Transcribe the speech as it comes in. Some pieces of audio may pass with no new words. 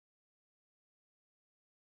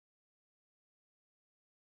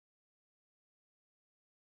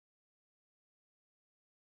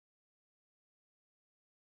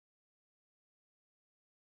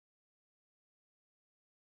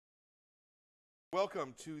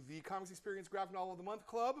Welcome to the Comics Experience Graphic Novel of the Month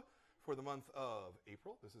Club for the month of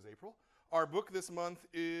April. This is April. Our book this month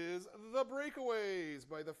is The Breakaways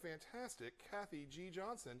by the fantastic Cathy G.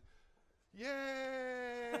 Johnson. Yay!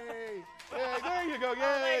 Yay! There you go.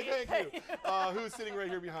 Yay! Thank you. Who's sitting right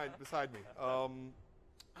here beside me?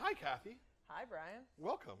 Hi, Cathy. Hi, Brian.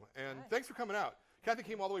 Welcome, and Hi. thanks for coming out. Cathy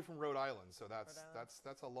came all the way from Rhode Island, so that's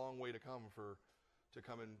a long way to come to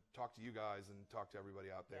come and talk to you guys and talk to everybody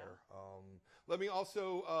out there. Yeah. Let me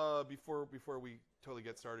also, before we totally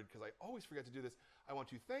get started, because I always forget to do this, I want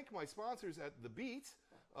to thank my sponsors at The Beat.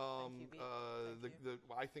 Thank you.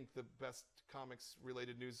 I think the best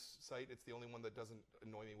comics-related news site. It's the only one that doesn't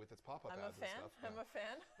annoy me with its pop-up ads and stuff. I'm a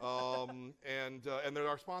fan. And they're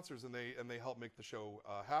our sponsors, and they help make the show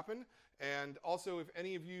happen. And also, if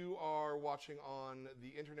any of you are watching on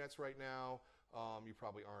the internets right now, you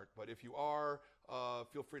probably aren't, but if you are,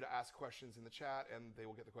 feel free to ask questions in the chat, and they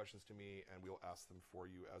will get the questions to me, and we'll ask them for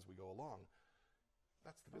you as we go along.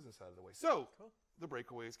 That's the business out of the way. So, cool. The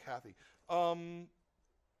Breakaways, Cathy.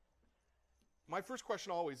 My first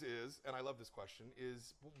question always is, and I love this question,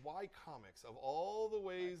 is why comics? Of all the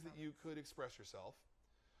ways that you could express yourself,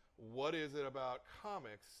 what is it about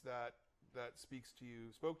comics that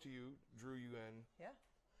spoke to you, drew you in? Yeah.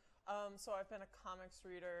 So I've been a comics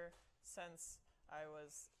reader since I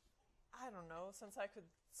was, since I could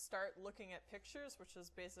start looking at pictures, which is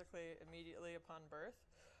basically immediately upon birth.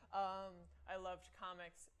 I loved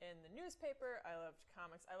comics in the newspaper. I loved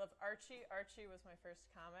comics. I loved Archie. Archie was my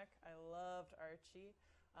first comic. I loved Archie.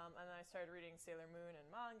 And then I started reading Sailor Moon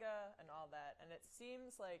and manga and all that. And it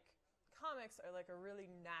seems like comics are like a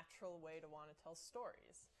really natural way to want to tell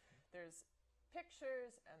stories. There's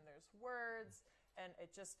pictures and there's words. And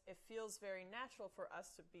it feels very natural for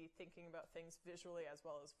us to be thinking about things visually as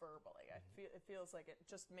well as verbally. It feels like it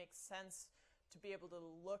just makes sense to be able to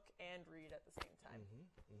look and read at the same time.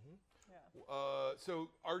 Yeah. So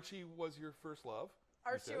Archie was your first love?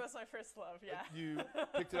 Archie was my first love, yeah. You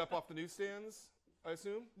picked it up off the newsstands, I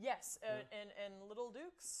assume? Yes, in Little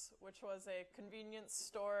Duke's, which was a convenience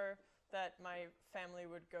store that my family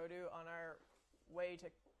would go to on our way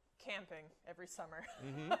to camping every summer.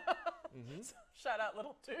 So, shout out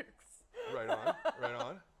Little Dukes. Right on.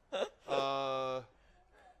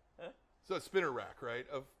 So a spinner rack, right,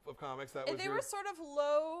 of comics. That was they were sort of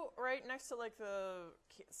low, right next to like the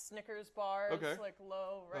Snickers bars, like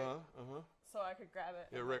low, right. So I could grab it.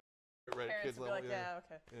 Yeah, right at kids level. Like, yeah,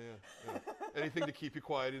 okay. Yeah. Anything to keep you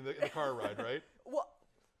quiet in the car ride, right? Well,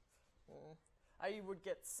 I would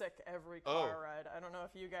get sick every car ride. I don't know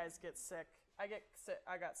if you guys get sick. I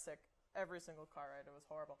got sick every single car ride. It was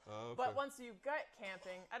horrible. Okay. But once you get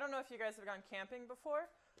camping, I don't know if you guys have gone camping before,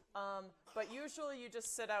 but usually you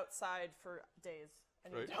just sit outside for days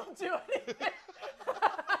and you don't do anything.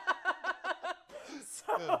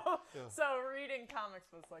 So reading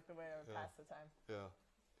comics was like the way I would pass the time. Yeah.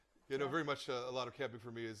 You know, very much a lot of camping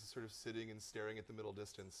for me is sort of sitting and staring at the middle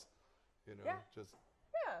distance. You know, just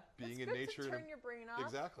being in nature. To turn your brain off.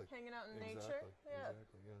 Exactly. Hanging out in nature. Yeah.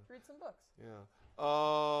 Exactly. Yeah. Read some books. Yeah.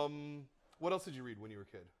 What else did you read when you were a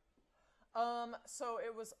kid? So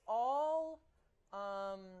it was all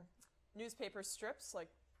newspaper strips like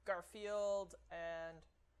Garfield and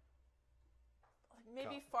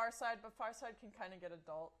maybe Far Side, but Far Side can kind of get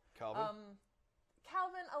adult. Calvin?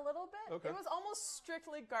 Calvin a little bit. Okay. It was almost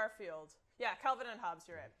strictly Garfield. Yeah, Calvin and Hobbes,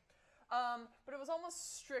 you're right. But it was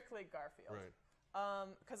almost strictly Garfield. Right.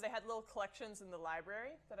 Because they had little collections in the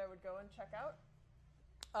library that I would go and check out.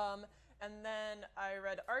 And then I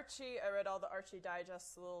read Archie. I read all the Archie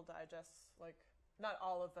digests, the little digests, like not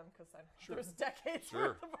all of them because there was decades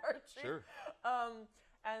worth of Archie. Sure.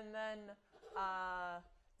 And then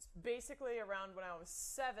basically around when I was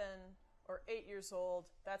 7 or 8 years old,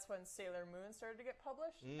 that's when Sailor Moon started to get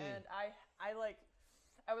published. And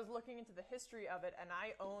I was looking into the history of it, and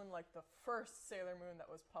I own like the first Sailor Moon that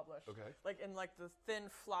was published. Okay. Like in like the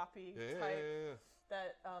thin floppy type.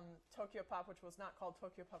 That Tokyo Pop, which was not called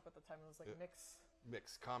Tokyo Pop at the time, it was like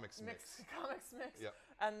Comics Mix. Comics Mix. Yep.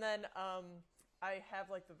 And then I have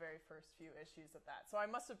like the very first few issues of that. So I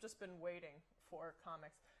must have just been waiting for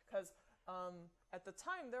comics because at the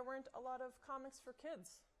time there weren't a lot of comics for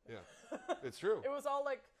kids. Yeah, it's true. It was all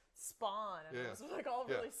like Spawn, and it was like all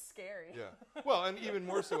really scary. Yeah. Well, and even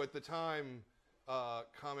more so at the time,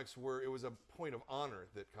 it was a point of honor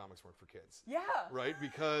that comics weren't for kids. Yeah. Right?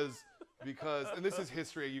 Because, and this is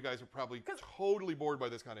history. You guys are probably totally bored by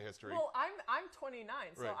this kind of history. Well, I'm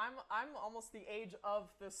 29, so Right. I'm almost the age of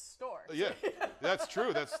this store. Yeah, that's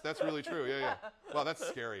true. That's really true. Yeah. Wow, that's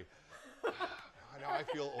scary. Now I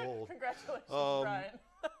feel old. Congratulations, Brian.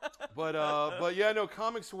 But yeah, no,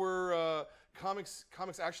 comics were comics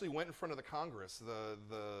actually went in front of the Congress.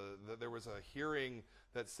 There was a hearing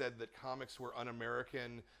that said that comics were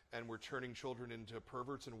un-American and were turning children into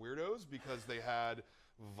perverts and weirdos because they had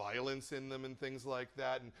violence in them and things like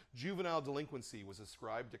that. And juvenile delinquency was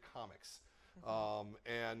ascribed to comics.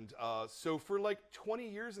 So for like 20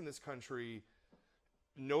 years in this country,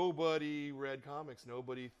 nobody read comics.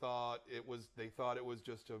 Nobody thought it was. They thought it was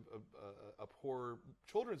just a poor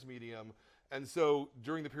children's medium. And so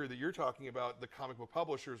during the period that you're talking about, the comic book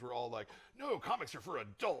publishers were all like, "No, comics are for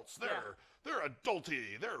adults. They're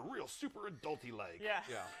adulty. They're real super adulty like." Yeah.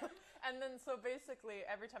 And then so basically,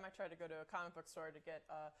 every time I try to go to a comic book store to get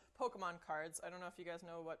Pokemon cards, I don't know if you guys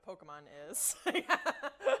know what Pokemon is,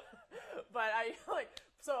 but I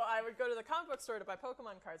would go to the comic book store to buy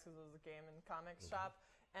Pokemon cards because it was a game and comics shop.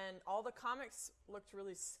 And all the comics looked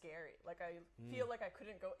really scary. Like, I feel like I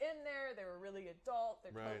couldn't go in there. They were really adult. They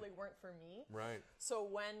totally weren't for me. Right. So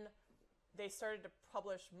when they started to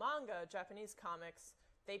publish manga, Japanese comics,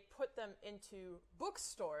 they put them into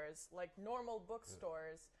bookstores, like normal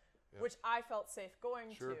bookstores, which I felt safe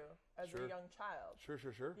going to as a young child. Sure.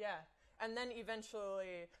 Yeah. And then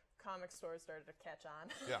eventually comic stores started to catch on.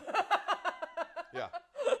 Yeah.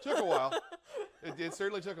 Took a while. It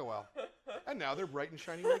certainly took a while. And now they're bright and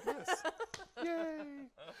shiny like this. Yay!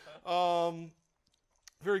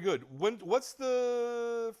 Very good. What's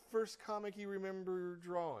the first comic you remember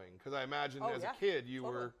drawing? Because I imagine as a kid you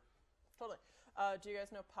were... Totally. Do you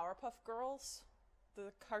guys know Powerpuff Girls?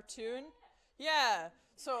 The cartoon? Yeah.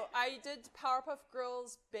 So I did Powerpuff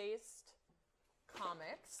Girls based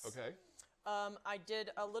comics. Okay. I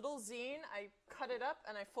did a little zine. I cut it up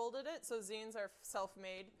and I folded it. So zines are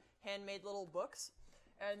self-made, handmade little books.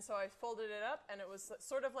 And so I folded it up, and it was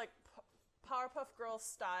sort of like Powerpuff Girls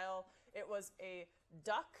style. It was a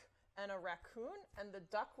duck and a raccoon, and the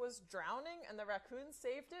duck was drowning, and the raccoon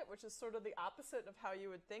saved it, which is sort of the opposite of how you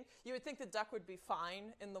would think. You would think the duck would be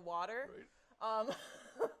fine in the water. Right.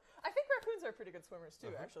 I think raccoons are pretty good swimmers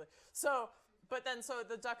too, actually. So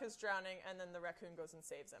the duck is drowning, and then the raccoon goes and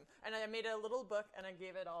saves him. And I made a little book, and I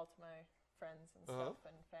gave it all to my friends and stuff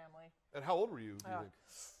and family. And how old were you, do you think?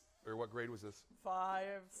 Or what grade was this? 5,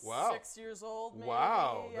 6 years old, maybe.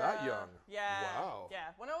 Wow, that young. Yeah. Wow.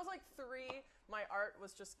 Yeah. When I was like 3, my art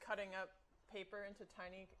was just cutting up paper into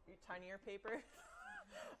tinier paper.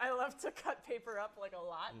 I love to cut paper up like a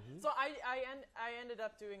lot. So I ended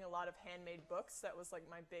up doing a lot of handmade books. That was like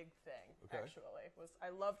my big thing, actually. I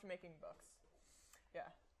loved making books. Yeah.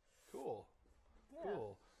 Cool. Yeah.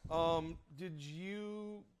 Cool. Did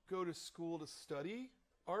you go to school to study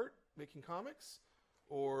art, making comics?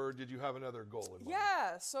 Or did you have another goal in mind?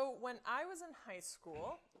 Yeah, so when I was in high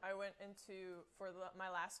school, I went into, my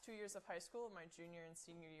last 2 years of high school, my junior and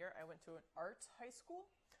senior year, I went to an art high school,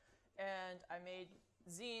 and I made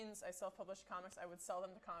zines, I self-published comics, I would sell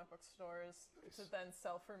them to comic book stores to then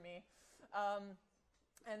sell for me.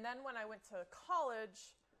 And then when I went to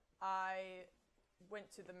college, I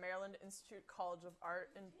went to the Maryland Institute College of Art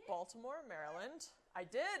in Baltimore, Maryland. I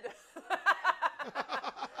did!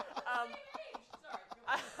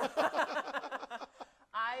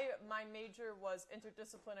 My major was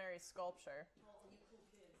interdisciplinary sculpture.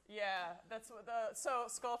 Yeah, that's what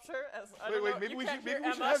sculpture. Maybe we should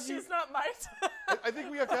Emma. have you. She's not mic'd. I think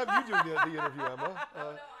we have to have you doing the interview, Emma.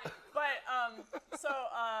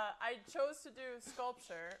 I chose to do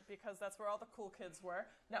sculpture because that's where all the cool kids were.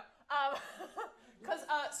 No, because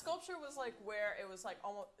sculpture was like where it was like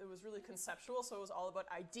it was really conceptual. So it was all about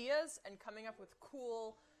ideas and coming up with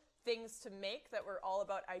cool things to make that were all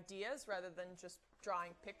about ideas rather than just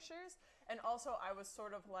drawing pictures. And also I was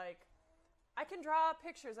sort of like, I can draw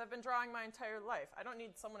pictures. I've been drawing my entire life. I don't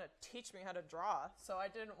need someone to teach me how to draw. So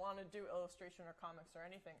I didn't want to do illustration or comics or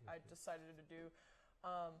anything. I decided to do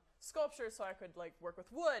sculpture so I could like work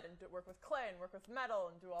with wood and work with clay and work with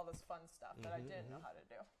metal and do all this fun stuff that I didn't know how to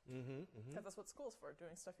do. Because that's what school's for,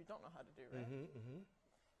 doing stuff you don't know how to do, right?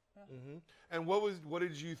 And what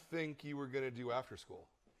did you think you were going to do after school?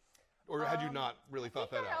 Or had you not really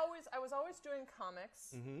thought that out? I was always doing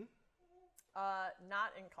comics,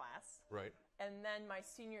 not in class. Right. And then my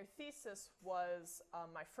senior thesis was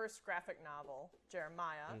my first graphic novel,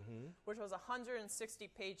 Jeremiah, which was 160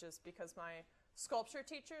 pages because my sculpture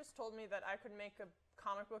teachers told me that I could make a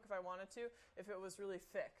comic book if I wanted to, if it was really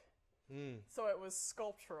thick. So it was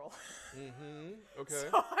sculptural. Okay.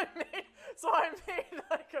 So I made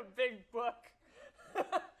like a big book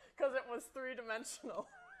because it was 3-dimensional.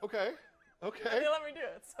 Okay. And they let me do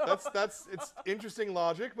it. So. It's interesting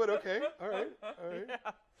logic, but okay. All right.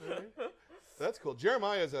 That's cool.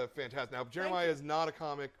 Jeremiah is a fantastic. Now, Jeremiah is not a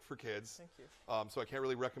comic for kids. Thank you. So I can't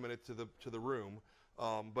really recommend it to the room.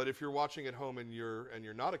 But if you're watching at home and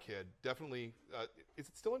you're not a kid, definitely. Is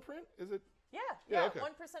it still in print? Is it? Yeah. Okay. 1%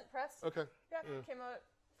 Press. Okay. Yeah, it came out,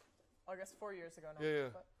 I guess, 4 years ago now. Yeah.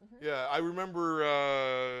 But, Yeah, I remember.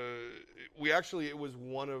 It was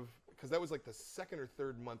one of, because that was like the second or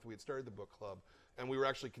third month we had started the book club, and we were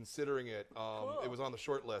actually considering it. Cool. It was on the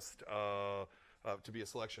short list to be a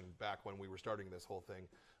selection back when we were starting this whole thing,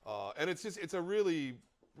 and it's a really,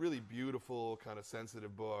 really beautiful kind of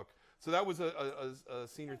sensitive book. So that was a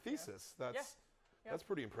senior thesis. That's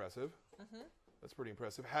pretty impressive. That's pretty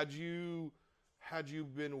impressive. Had you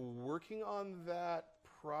been working on that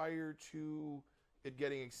prior to it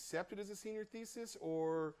getting accepted as a senior thesis,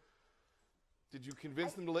 or did you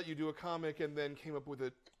convince them to let you do a comic and then came up with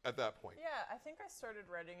it at that point? Yeah, I think I started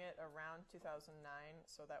writing it around 2009,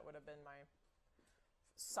 so that would have been my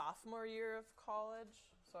sophomore year of college.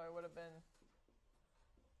 So I would have been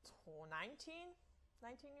 19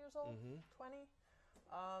 years old, 20.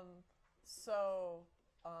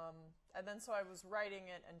 And then so I was writing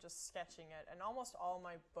it and just sketching it, and almost all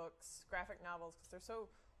my books, graphic novels, because they're so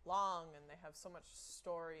long and they have so much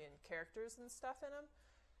story and characters and stuff in them,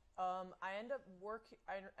 I end up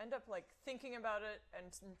like thinking about it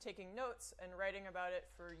and taking notes and writing about it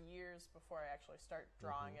for years before I actually start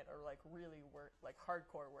drawing it or like really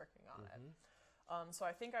hardcore working on it. So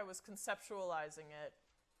I think I was conceptualizing it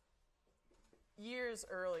years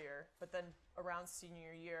earlier, but then around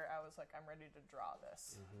senior year, I was like, I'm ready to draw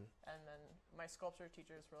this. And then my sculpture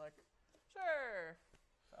teachers were like, sure.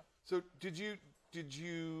 So did you,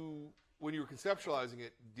 when you were conceptualizing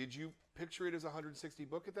it, did you picture it as a 160 page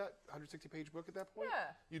book at that point?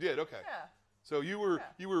 Yeah. You did, okay. Yeah. So you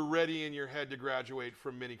were ready in your head to graduate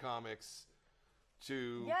from mini comics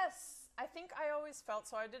to... Yes. I think I always felt,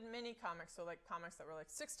 so I did mini comics, so like comics that were like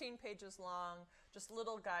 16 pages long, just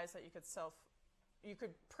little guys that you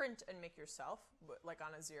could print and make yourself, like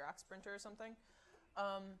on a Xerox printer or something.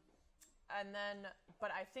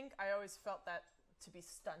 But I think I always felt that to be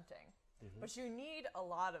stunting. But you need a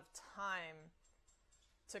lot of time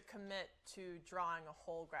to commit to drawing a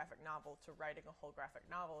whole graphic novel, to writing a whole graphic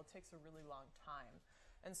novel. It takes a really long time.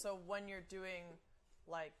 And so when you're doing,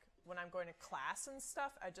 like, when I'm going to class and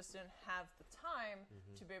stuff, I just didn't have the time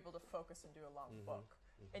to be able to focus and do a long book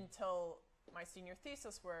until my senior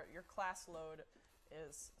thesis, where your class load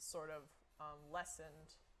is sort of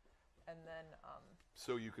lessened, and then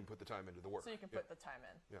so you can put the time into the work. So you can put the time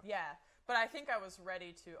in. Yeah. But I think I was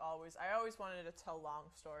ready to I always wanted to tell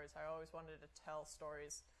long stories. I always wanted to tell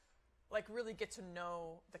stories, like really get to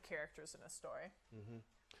know the characters in a story.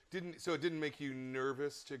 So it didn't make you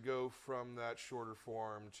nervous to go from that shorter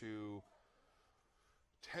form to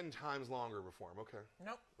 10 times longer of a form? Okay.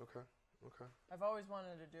 Nope. Okay. I've always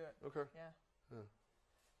wanted to do it. Okay. Yeah.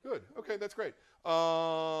 Good. Okay, that's great.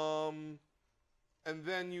 And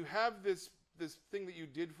then you have this thing that you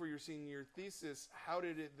did for your senior thesis. How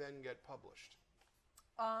did it then get published?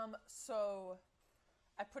 So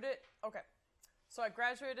I put it, okay. So I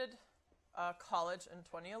graduated college in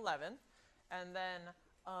 2011, and then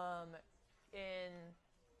in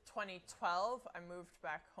 2012, I moved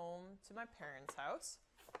back home to my parents' house,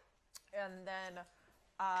 and then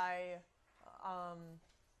I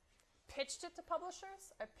pitched it to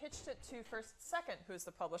publishers. I pitched it to First Second, who's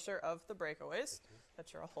the publisher of the Breakaways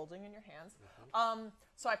that you're all holding in your hands.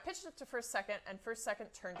 So I pitched it to First Second, and First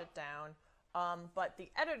Second turned it down. But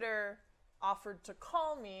the editor offered to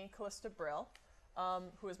call me, Callista Brill,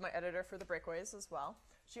 who is my editor for the Breakaways as well.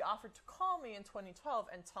 She offered to call me in 2012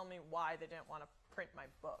 and tell me why they didn't want to print my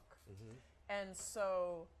book. And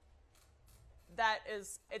so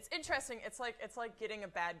it's interesting. It's like getting a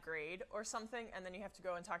bad grade or something, and then you have to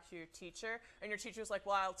go and talk to your teacher, and your teacher's like,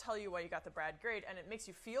 well, I'll tell you why you got the bad grade, and it makes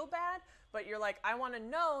you feel bad, but you're like, I want to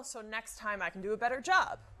know so next time I can do a better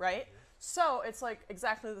job, right? So it's like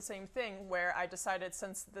exactly the same thing, where I decided,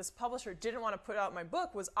 since this publisher didn't want to put out my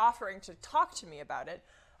book, was offering to talk to me about it,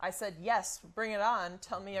 I said, yes, bring it on.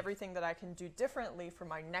 Tell me everything that I can do differently for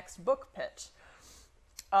my next book pitch.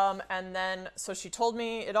 And then, so she told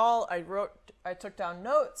me it all. I took down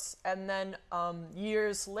notes, and then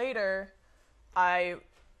years later, I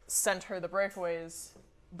sent her the Breakaways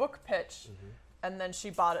book pitch, and then she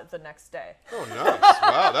bought it the next day. Oh, nice.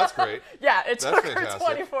 Wow, that's great. Yeah, it took her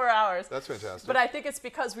 24 hours. That's fantastic. But I think it's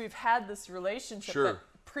because we've had this relationship that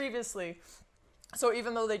previously, so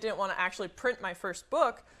even though they didn't want to actually print my first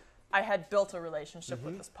book, I had built a relationship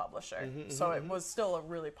with this publisher. So it was still a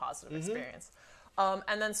really positive experience.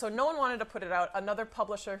 And then so no one wanted to put it out. Another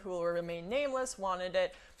publisher, who will remain nameless, wanted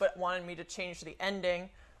it, but wanted me to change the ending,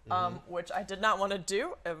 which I did not want to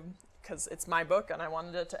do, because it's my book and I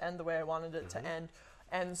wanted it to end the way I wanted it to end.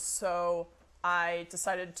 And so I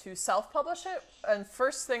decided to self-publish it. And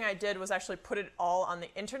first thing I did was actually put it all on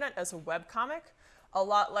the internet as a webcomic. A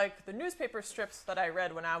lot like the newspaper strips that I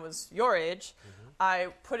read when I was your age. I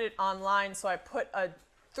put it online, so I put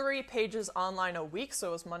 3 pages online a week, so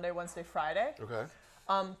it was Monday, Wednesday, Friday. Okay.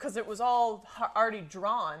 Because it was all already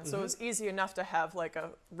drawn, so it was easy enough to have like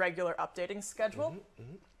a regular updating schedule.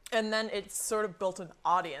 And then it sort of built an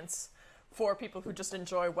audience for people who just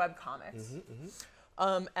enjoy webcomics.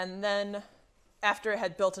 And then after it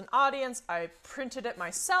had built an audience, I printed it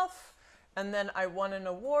myself, and then I won an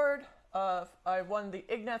award. I won the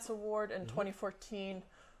Ignatz Award in 2014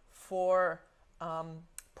 for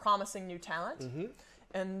Promising New Talent.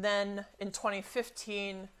 And then in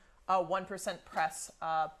 2015, 1% Press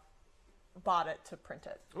bought it to print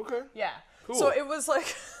it. Okay. Yeah. Cool. So it was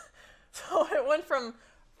like, so it went from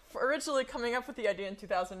originally coming up with the idea in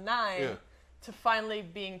 2009 to finally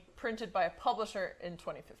being printed by a publisher in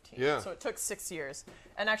 2015. Yeah. So it took 6 years.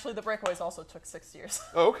 And actually the Breakaways also took 6 years.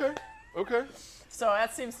 Oh, okay. Okay. So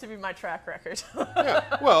that seems to be my track record.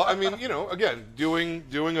 Yeah. Well, I mean, you know, again,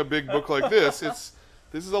 doing a big book like this,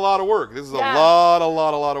 this is a lot of work. This is a lot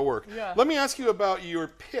of work. Yeah. Let me ask you about your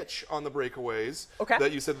pitch on the Breakaways. Okay.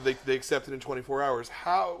 That you said that they accepted in 24 hours.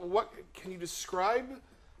 What can you describe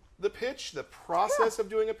the pitch, the process of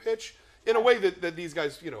doing a pitch in a way that these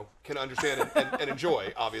guys, you know, can understand and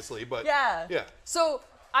enjoy, obviously. But yeah. So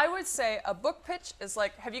I would say a book pitch is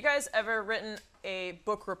like, have you guys ever written a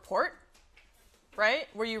book report? Right?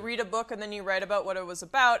 Where you read a book and then you write about what it was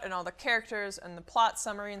about and all the characters and the plot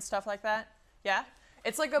summary and stuff like that. Yeah?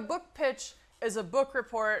 It's like a book pitch is a book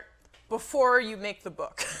report before you make the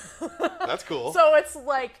book. That's cool. So it's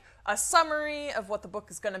like a summary of what the book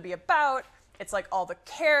is going to be about. It's like all the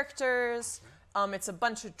characters. It's a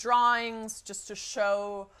bunch of drawings just to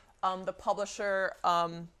show the publisher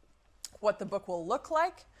what the book will look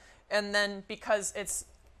like. And then because it's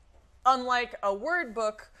unlike a word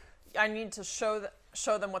book, I need to show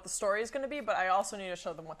them what the story is going to be, but I also need to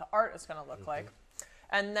show them what the art is going to look like.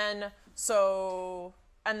 And then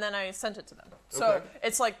I sent it to them. So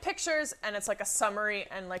it's like pictures and it's like a summary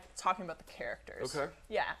and like talking about the characters. Okay.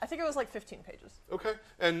 Yeah, I think it was like 15 pages. Okay.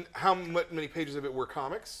 And how many pages of it were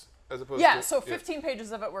comics as opposed to? Yeah, so 15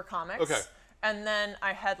 pages of it were comics. Okay. And then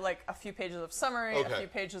I had like a few pages of summary, a few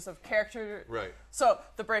pages of character. Right. So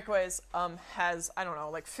the Breakaways has, I don't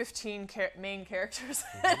know, like 15 main characters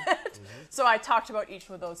in it. So I talked about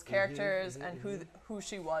each of those characters and who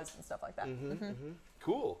she was and stuff like that.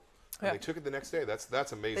 Cool. And they took it the next day.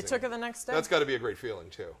 That's amazing. They took it the next day. That's got to be a great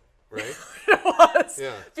feeling too, right? It was.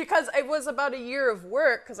 Yeah. Because it was about a year of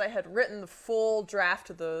work because I had written the full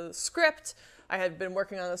draft of the script. I had been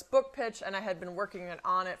working on this book pitch, and I had been working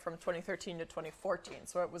on it from 2013 to 2014.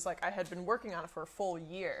 So it was like I had been working on it for a full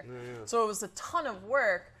year. So it was a ton of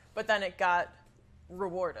work, but then it got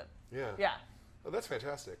rewarded. Yeah. Yeah. Oh, that's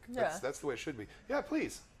fantastic. Yeah. That's the way it should be. Yeah,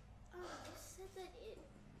 please.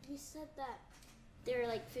 You said that there are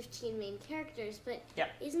like 15 main characters, but yeah.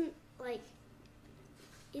 Isn't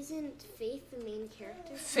Faith the main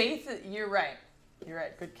character? Faith, you're right. You're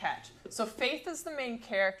right. Good catch. So Faith is the main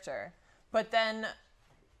character. But then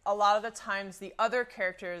a lot of the times the other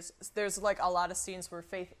characters, there's like a lot of scenes where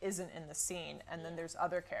Faith isn't in the scene, and then there's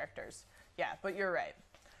other characters. Yeah, but you're right.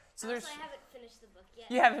 So also, I haven't finished the book yet.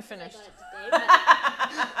 You haven't finished. I got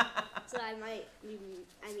it today, so I might,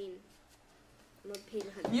 I'm on page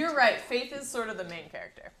 100. You're right. Faith is sort of the main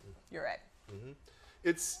character. You're right.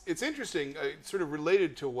 It's interesting, sort of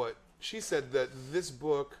related to what she said, that this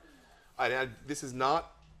book, this is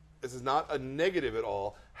not a negative at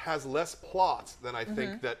all, has less plot than I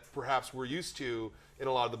think that perhaps we're used to in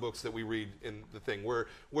a lot of the books that we read in the thing, where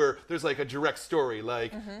there's like a direct story,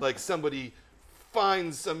 like somebody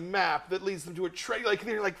finds a map that leads them to a train,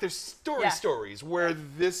 there's stories, where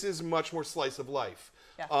this is much more slice of life.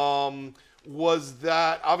 Yeah. Was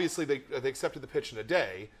that, obviously they accepted the pitch in a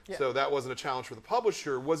day, so that wasn't a challenge for the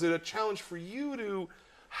publisher. Was it a challenge for you to,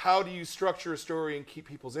 how do you structure a story and keep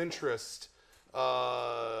people's interest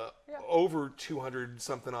over 200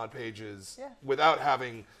 something odd pages without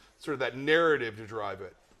having sort of that narrative to drive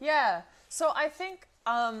it? Yeah. So I think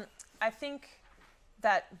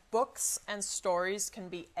that books and stories can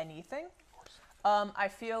be anything. I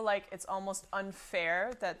feel like it's almost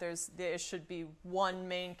unfair that there should be one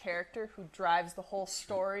main character who drives the whole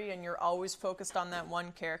story and you're always focused on that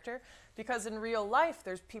one character. Because in real life,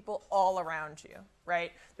 there's people all around you,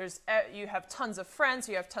 right? You have tons of friends,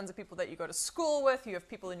 you have tons of people that you go to school with, you have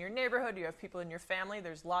people in your neighborhood, you have people in your family.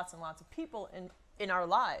 There's lots and lots of people in our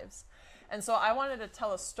lives. And so I wanted to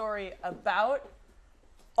tell a story about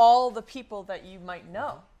all the people that you might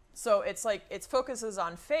know so it's like it focuses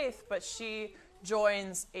on Faith, but she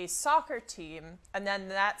joins a soccer team, and then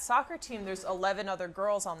that soccer team, there's 11 other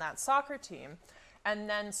girls on that soccer team. And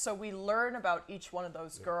then so we learn about each one of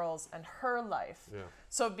those girls and her life. Yeah.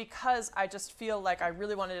 So because I just feel like I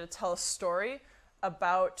really wanted to tell a story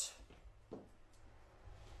about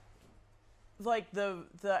like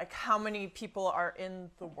like how many people are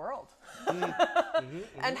in the world.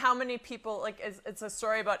 And how many people, like it's a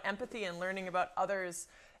story about empathy and learning about others,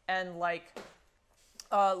 and like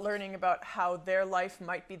learning about how their life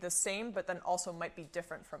might be the same, but then also might be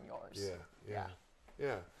different from yours.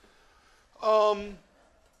 Yeah.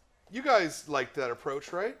 You guys liked that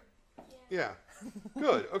approach, right? Yeah.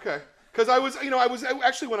 Good. Okay. Because I was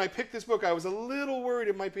actually, when I picked this book, I was a little worried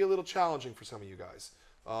it might be a little challenging for some of you guys.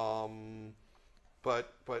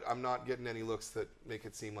 But I'm not getting any looks that make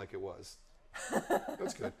it seem like it was.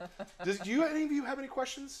 That's good. Do any of you have any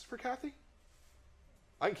questions for Cathy?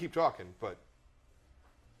 I can keep talking, but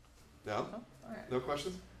no? All right. No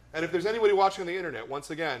questions? And if there's anybody watching on the internet, once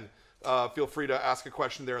again, feel free to ask a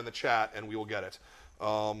question there in the chat, and we will get it.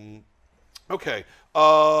 Okay.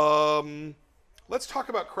 Let's talk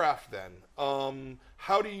about craft then.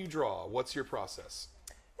 How do you draw? What's your process?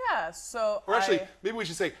 Yeah, so Or actually, maybe we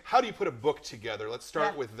should say, how do you put a book together? Let's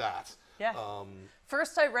start with that. Yeah.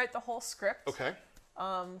 First, I write the whole script. Okay.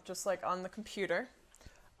 Just like on the computer.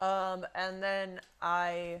 And then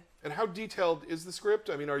And how detailed is the script?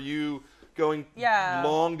 I mean, are you going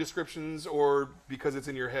long descriptions, or because it's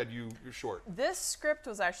in your head, you're short? This script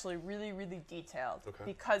was actually really, really detailed. Okay.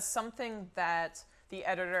 Because something that the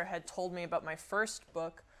editor had told me about my first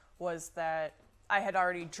book was that I had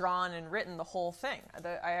already drawn and written the whole thing.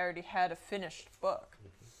 I already had a finished book.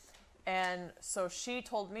 And so she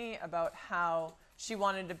told me about how she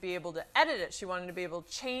wanted to be able to edit it. She wanted to be able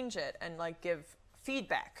to change it and like give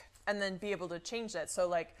feedback and then be able to change that. So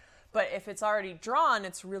like, but if it's already drawn,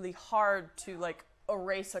 it's really hard to like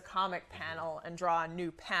erase a comic panel and draw a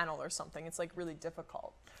new panel or something. It's like really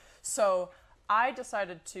difficult. So I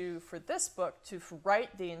decided for this book, to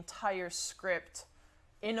write the entire script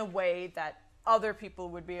in a way that other people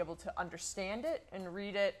would be able to understand it and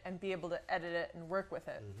read it and be able to edit it and work with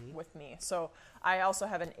it with me. So I also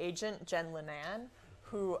have an agent, Jen Linan,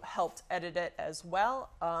 who helped edit it as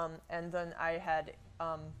well. And then I had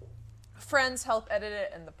friends help edit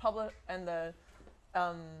it, and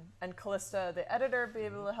and Callista, the editor, be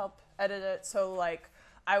able to help edit it. So like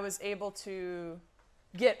I was able to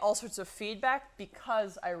get all sorts of feedback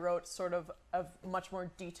because I wrote sort of a much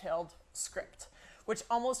more detailed script, which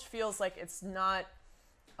almost feels like it's not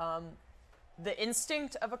the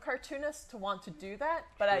instinct of a cartoonist to want to do that,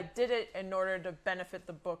 but I did it in order to benefit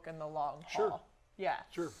the book in the long haul. Yeah.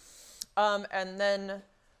 Sure. And then,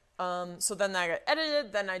 so then I got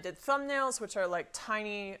edited, then I did thumbnails, which are like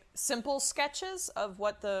tiny, simple sketches of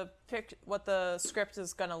what the script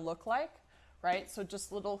is going to look like, right? So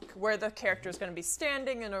just little, where the character is going to be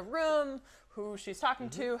standing in a room, who she's talking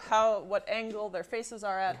to, what angle their faces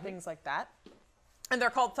are at, things like that. And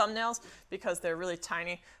they're called thumbnails because they're really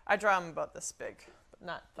tiny. I draw them about this big, but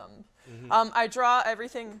not thumbed. I draw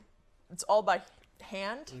everything, it's all by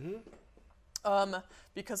hand.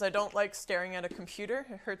 Because I don't like staring at a computer.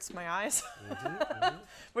 It hurts my eyes.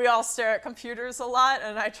 We all stare at computers a lot,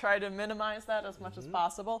 and I try to minimize that as much as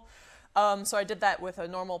possible. So I did that with a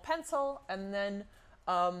normal pencil, and then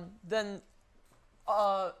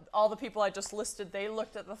all the people I just listed, they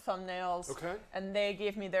looked at the thumbnails, and they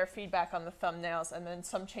gave me their feedback on the thumbnails, and then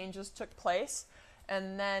some changes took place,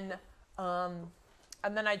 and then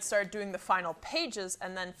I'd start doing the final pages,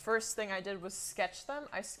 and then first thing I did was sketch them.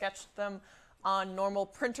 I sketched them on normal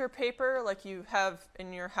printer paper like you have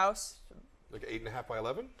in your house. Like 8.5 by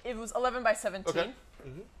 11? It was 11 by 17.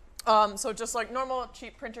 Okay. So just like normal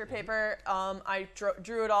cheap printer paper. I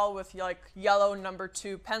drew it all with like yellow number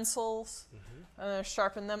 2 pencils, and I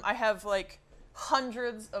sharpened them. I have like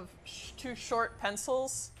hundreds of too short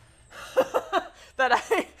pencils that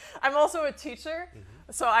I'm also a teacher,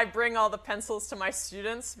 so I bring all the pencils to my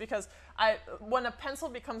students because when a pencil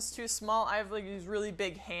becomes too small, I have like these really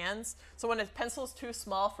big hands. So when a pencil is too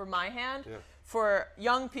small for my hand, for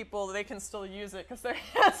young people, they can still use it because their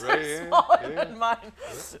hands are smaller than mine.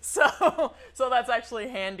 So that's actually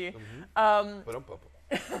handy. Huh?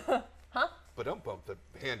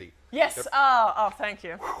 Handy. Yes. Yep. Oh, thank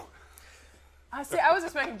you. See, I was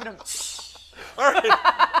expecting to. All right.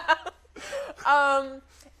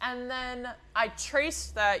 And then I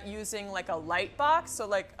traced that using like a light box, so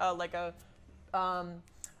like a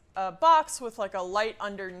box with like a light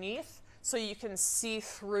underneath, so you can see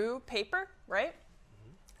through paper, right?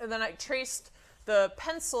 And then I traced the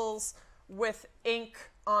pencils with ink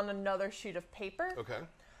on another sheet of paper. Okay.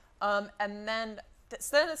 And then it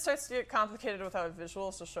starts to get complicated without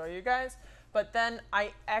visuals to show you guys. But then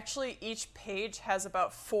each page has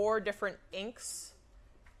about 4 different ink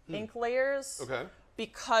layers. Okay.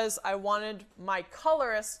 Because I wanted my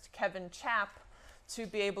colorist, Kevin Chapp, to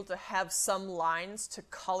be able to have some lines to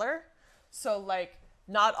color. So like,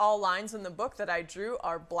 not all lines in the book that I drew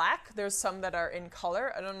are black. There's some that are in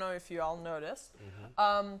color. I don't know if you all noticed.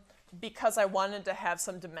 Because I wanted to have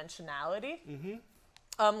some dimensionality.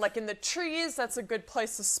 Like in the trees, that's a good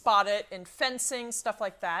place to spot it. In fencing, stuff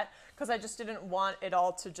like that. Because I just didn't want it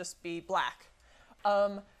all to just be black.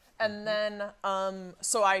 And then,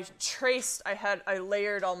 so I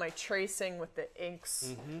layered all my tracing with the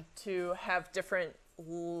inks to have different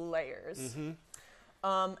layers.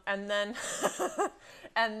 And then,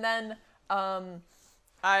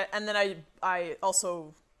 I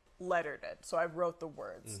also lettered it. So I wrote the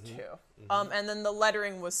words too. And then the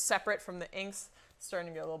lettering was separate from the inks. It's starting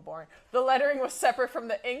to get a little boring. The lettering was separate from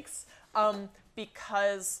the inks,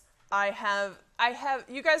 because I have,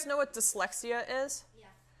 you guys know what dyslexia is?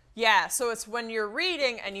 Yeah, so it's when you're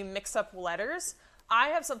reading and you mix up letters. I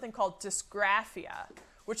have something called dysgraphia,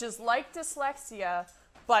 which is like dyslexia,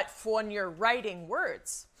 but for when you're writing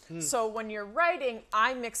words. So when you're writing,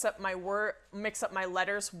 I mix up my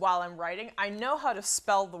letters while I'm writing. I know how to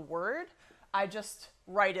spell the word. I just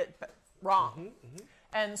write it wrong.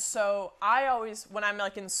 And so I always, when I'm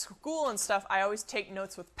like in school and stuff, I always take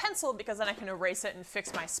notes with pencil because then I can erase it and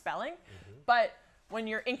fix my spelling. But when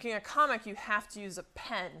you're inking a comic, you have to use a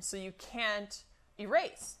pen, so you can't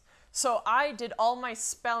erase. So I did all my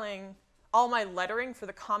spelling, all my lettering for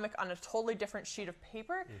the comic on a totally different sheet of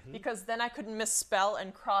paper, because then I could misspell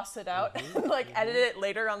and cross it out and like edit it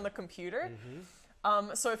later on the computer.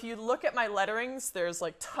 So if you look at my letterings, there's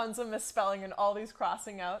like tons of misspelling and all these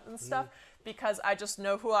crossing out and stuff, because I just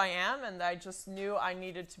know who I am, and I just knew I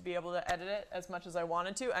needed to be able to edit it as much as I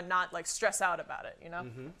wanted to and not like stress out about it, you know?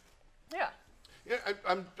 Yeah. Yeah,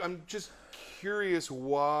 I'm just curious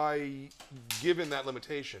why, given that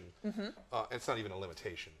limitation, it's not even a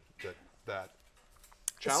limitation, that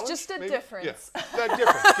challenge? It's just a maybe? difference. Yeah, that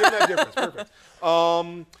difference. Given that difference, perfect.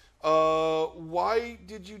 Why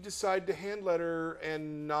did you decide to hand letter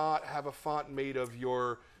and not have a font made of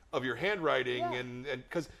your handwriting? Yeah. And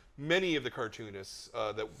because many of the cartoonists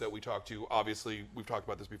that we talk to, obviously we've talked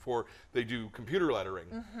about this before, they do computer lettering.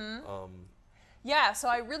 Yeah, so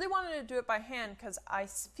I really wanted to do it by hand because I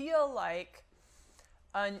feel like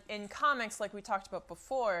in comics, like we talked about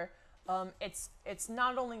before, it's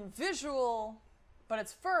not only visual, but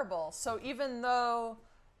it's verbal. So even though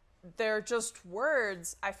they're just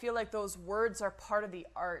words, I feel like those words are part of the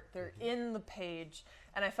art. They're in the page.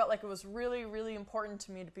 And I felt like it was really, really important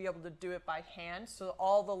to me to be able to do it by hand, so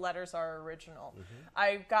all the letters are original.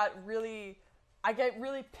 I get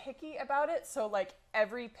really picky about it, so like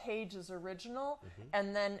every page is original,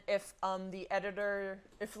 and then if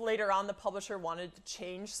if later on the publisher wanted to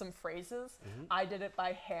change some phrases, I did it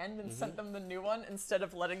by hand and sent them the new one instead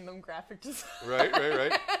of letting them graphic design.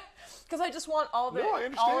 Right. Because I just want all of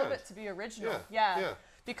it to be original. Yeah.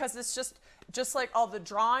 Because it's just like all the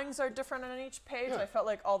drawings are different on each page. I felt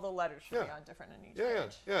like all the letters should be on different on each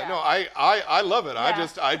page. Yeah. No, I love it.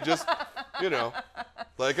 I just you know,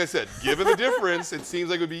 like I said, given the difference, it seems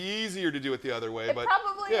like it would be easier to do it the other way. It but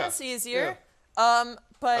probably is easier. But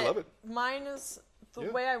I love it. Mine is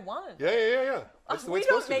the way I wanted. Yeah. That's the way we it's supposed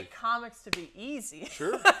don't to be. make comics to be easy.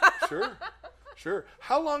 Sure.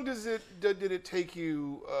 How long did it take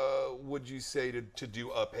you? Would you say to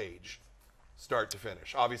do a page? Start to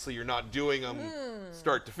finish. Obviously, you're not doing them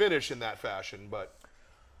start to finish in that fashion, but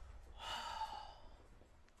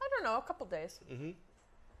I don't know, a couple days.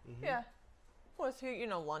 Yeah, with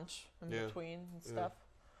lunch in between and stuff.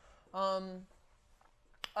 I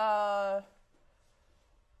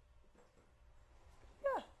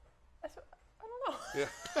don't know. Yeah.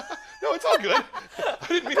 No, it's all good. I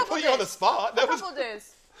didn't mean to put you on the spot. A couple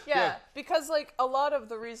days. Yeah, because like a lot of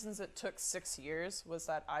the reasons it took 6 years was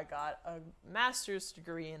that I got a master's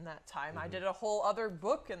degree in that time. I did a whole other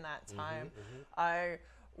book in that time. I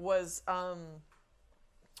was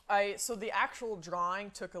so the actual drawing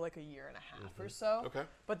took like a year and a half or so. Okay.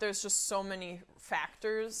 But there's just so many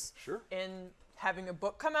factors in having a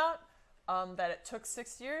book come out that it took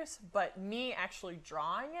 6 years. But me actually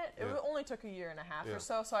drawing it only took a year and a half or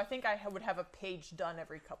so. So I think I would have a page done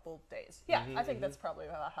every couple days. Yeah, I think that's probably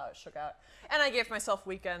how it shook out. And I gave myself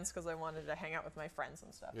weekends because I wanted to hang out with my friends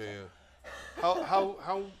and stuff.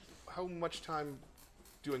 How much time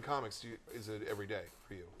doing comics is it every day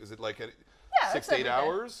for you? Is it like 6 to 8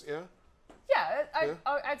 hours? Yeah. Yeah,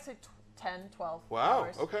 I'd say 10, 12 Wow.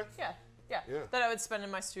 hours. Okay. Yeah. Yeah. That I would spend in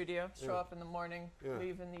my studio, show Yeah. up in the morning, Yeah.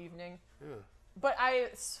 leave in the evening. Yeah. But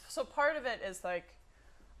so part of it is like,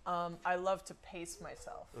 I love to pace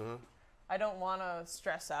myself. Uh-huh. I don't want to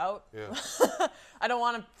stress out. Yeah. I don't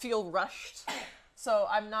want to feel rushed. So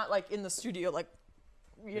I'm not like in the studio, like,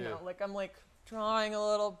 you know, like I'm like drawing a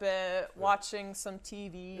little bit, watching some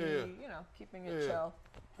TV, you know, keeping it chill.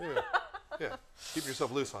 Yeah. Yeah. Keep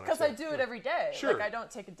yourself loose on it. Because I do it every day. Sure. Like I don't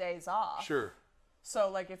take days off. Sure. So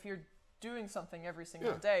like if you're doing something every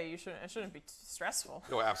single day, it shouldn't be stressful.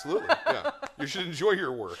 Oh, absolutely. Yeah. You should enjoy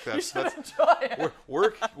your work. You should enjoy it.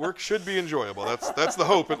 Work should be enjoyable. That's the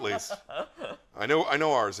hope, at least. I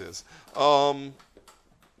know ours is. Do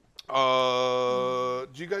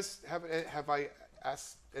you guys have I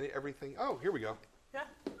asked everything? Oh, here we go. Yeah.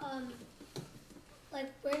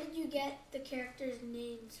 Like, where did you get the characters'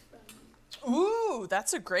 names from? Ooh,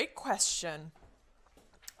 that's a great question.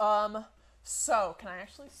 So can I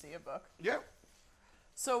actually see a book? Yeah.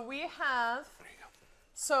 So we have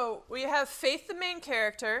Faith, the main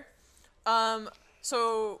character.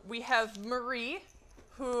 So we have Marie,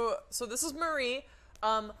 so this is Marie.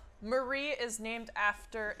 Marie is named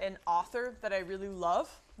after an author that I really love,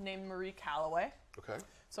 named Marie Calloway. Okay.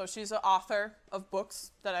 So she's an author of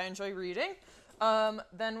books that I enjoy reading.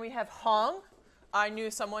 Then we have Hong. I knew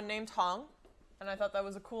someone named Hong, and I thought that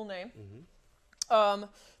was a cool name. Mm-hmm.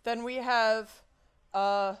 Then we have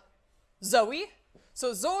Zoe.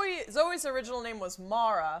 So Zoe's original name was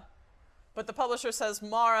Mara, but the publisher says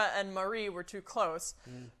Mara and Marie were too close.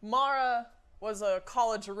 Mara was a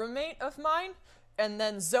college roommate of mine, and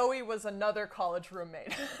then Zoe was another college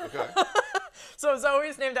roommate. Okay. So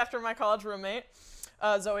Zoe's named after my college roommate,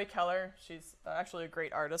 Zoe Keller. She's actually a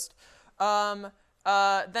great artist.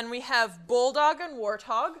 Then we have Bulldog and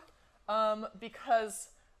Warthog, because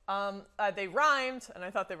they rhymed, and I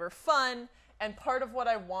thought they were fun. And part of what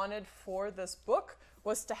I wanted for this book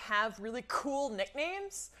was to have really cool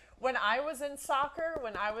nicknames. When I was in soccer,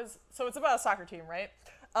 so it's about a soccer team, right?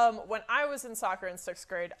 When I was in soccer in 6th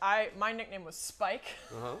grade, my nickname was Spike.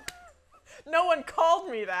 Uh-huh. No one called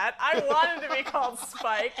me that. I wanted to be called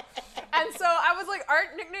Spike. And so I was like,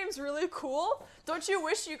 aren't nicknames really cool? Don't you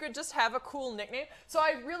wish you could just have a cool nickname? So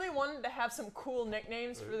I really wanted to have some cool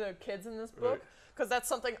nicknames for the kids in this book, because that's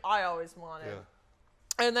something I always wanted.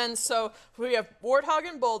 Yeah. And then so we have Warthog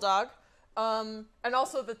and Bulldog. And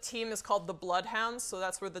also the team is called the Bloodhounds, so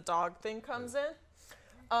that's where the dog thing comes in.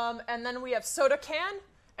 And then we have Soda Can,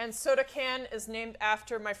 and Soda Can is named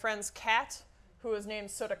after my friend's cat, who is named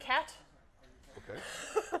Soda Cat. Okay.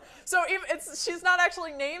 So she's not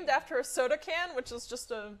actually named after a soda can, which is just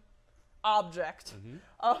an object.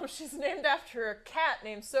 Mm-hmm. She's named after a cat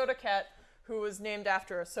named Soda Cat, who was named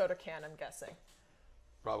after a soda can, I'm guessing.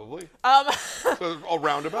 Probably. So all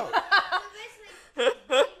roundabout. So basically,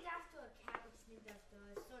 named after a cat, it's named after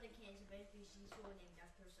a soda can, so basically she's really named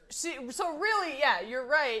after a soda can. So really, yeah, you're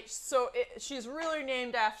right. So she's really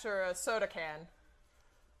named after a soda can,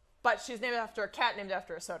 but she's named after a cat named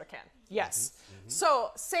after a soda can. Yes. Mm-hmm.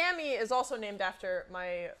 So Sammy is also named after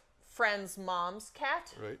my friend's mom's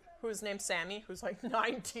cat, Right. who's named Sammy, who's like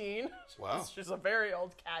 19. Wow. She's a very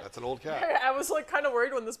old cat. That's an old cat. I was like kind of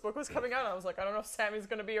worried when this book was coming out. I was like, I don't know if Sammy's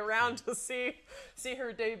going to be around to see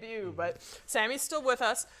her debut, but Sammy's still with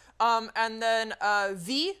us. And then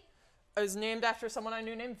V is named after someone I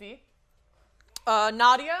knew named V.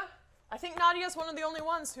 Nadia, I think Nadia is one of the only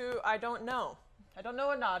ones who I don't know. I don't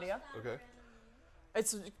know a Nadia. Okay.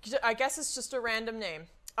 I guess it's just a random name.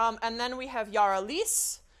 And then we have Yara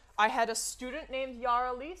Lise. I had a student named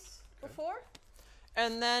Yara Lise before.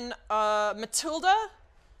 And then Matilda.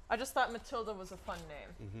 I just thought Matilda was a fun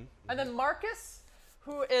name. Mm-hmm. And then Marcus,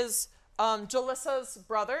 who is Jalissa's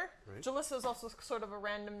brother. Right. Jalissa is also sort of a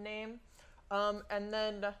random name. And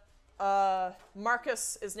then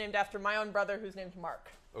Marcus is named after my own brother, who's named Mark.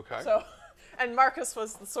 Okay. So, and Marcus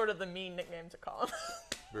was sort of the mean nickname to call him.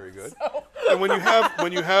 Very good. So. And when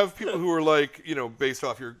you have people who are like, based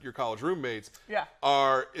off your college roommates, Yeah.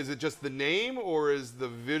 Is it just the name, or is the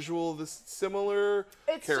visual similar?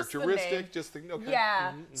 It's characteristic? just the name. Okay.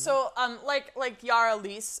 Yeah. Mm-hmm. So like Yara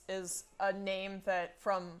Lise is a name that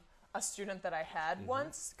from a student that I had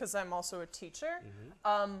once, because I'm also a teacher.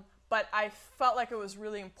 But I felt like it was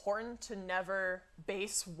really important to never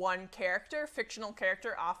base one fictional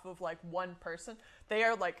character, off of like one person. They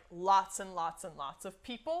are like lots and lots and lots of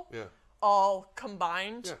people, all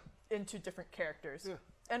combined into different characters. Yeah.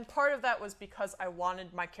 And part of that was because I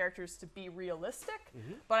wanted my characters to be realistic,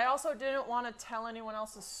 but I also didn't want to tell anyone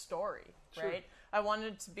else's story, right? I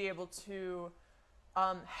wanted to be able to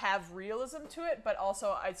have realism to it, but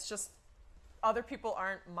also it's just other people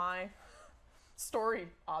aren't my story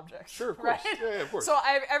objects. Sure, of course. Right? Yeah, of course. So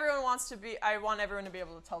I want everyone to be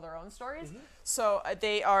able to tell their own stories. So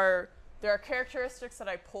there are characteristics that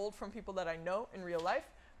I pulled from people that I know in real life,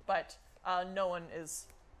 but no one is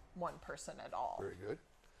one person at all. Very good.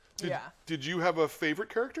 Did you have a favorite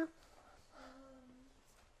character?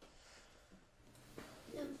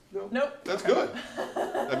 No. Nope. That's good.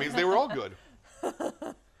 That means they were all good.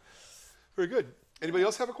 Very good. Anybody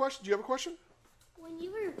else have a question? Do you have a question? When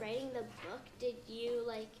you were writing the book, did you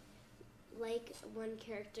like one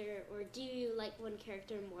character, or do you like one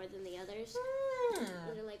character more than the others? Is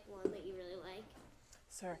there like one that you really like?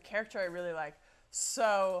 So a character I really like.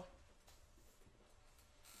 So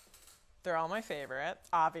they're all my favorite,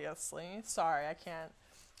 obviously. Sorry, I can't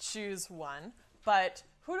choose one. But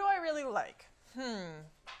who do I really like?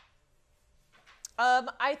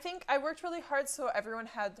 I think I worked really hard so everyone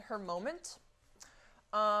had her moment.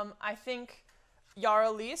 I think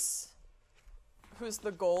Yara Lise, who's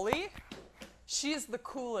the goalie, she's the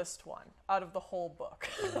coolest one out of the whole book.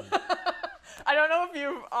 I don't know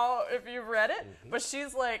if you've read it, but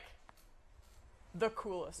she's like the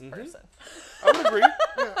coolest person. I would agree.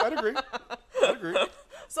 Yeah, I'd agree.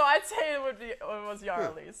 So I'd say it was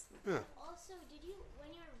Yara Lise. Yeah. Also,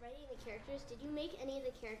 when you were writing the characters, did you make any of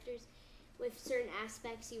the characters with certain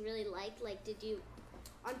aspects you really liked? Like, did you,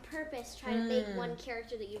 on purpose, try to make one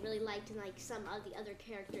character that you really liked and like some of the other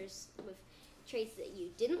characters with traits that you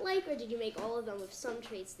didn't like, or did you make all of them with some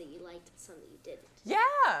traits that you liked and some that you didn't?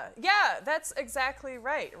 Yeah, that's exactly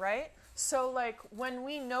right? So like when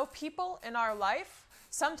we know people in our life,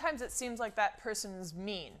 sometimes it seems like that person is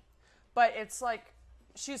mean, but it's like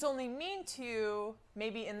she's only mean to you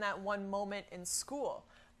maybe in that one moment in school.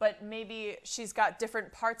 But maybe she's got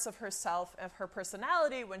different parts of herself, of her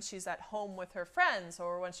personality, when she's at home with her friends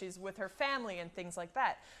or when she's with her family and things like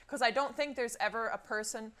that. Because I don't think there's ever a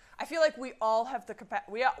person, I feel like we all have the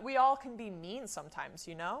capacity, we all can be mean sometimes,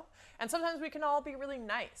 you know? And sometimes we can all be really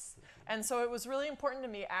nice. And so it was really important to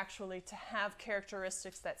me actually to have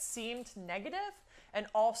characteristics that seemed negative and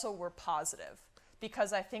also were positive.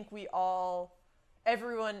 Because I think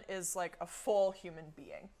everyone is like a full human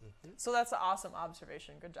being. So that's an awesome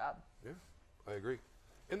observation. Good job. Yeah, I agree.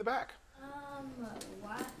 In the back.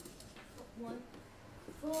 What? One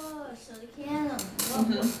for soda can.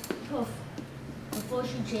 Before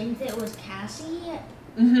she changed it was Cassie.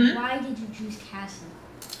 Why did you choose Cassie?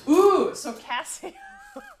 Ooh, so Cassie.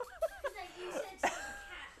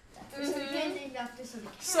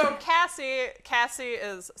 So Cassie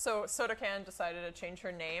is, so Soda Can decided to change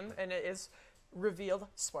her name, and it is revealed,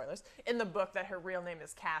 spoilers, in the book that her real name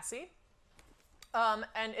is Cassie.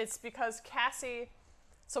 And it's because Cassie,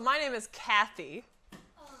 so my name is Cathy,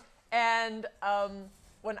 and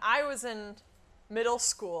when I was in middle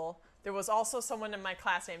school, there was also someone in my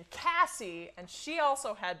class named Cassie, and she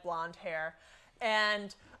also had blonde hair,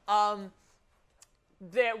 and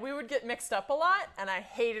we would get mixed up a lot, and I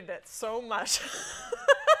hated it so much.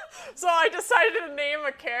 So I decided to name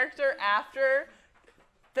a character after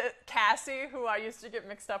Cassie, who I used to get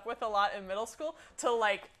mixed up with a lot in middle school, to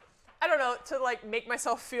like, I don't know, to like make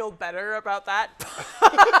myself feel better about that.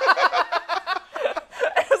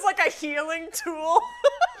 It was like a healing tool.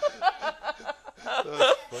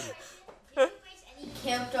 That's funny. Did you base any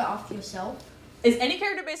character off yourself? Is any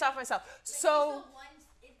character based off myself? So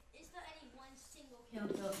Is there any one single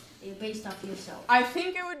character that you based off yourself? I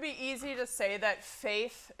think it would be easy to say that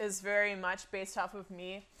Faith is very much based off of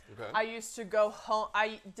me. Okay. I used to go home.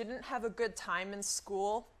 I didn't have a good time in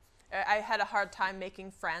school. I had a hard time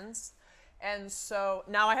making friends. And so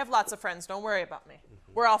now I have lots of friends. Don't worry about me.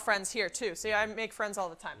 We're all friends here too. See, I make friends all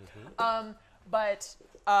the time. But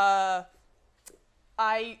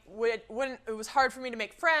when it was hard for me to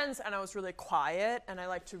make friends, and I was really quiet, and I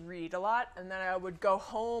liked to read a lot, and then I would go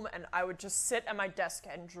home and I would just sit at my desk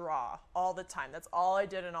and draw all the time. That's all I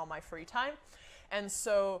did in all my free time. And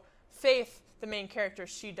so Faith, the main character,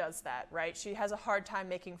 she does that, right? She has a hard time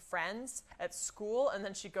making friends at school, and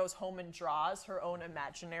then she goes home and draws her own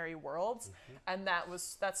imaginary worlds, and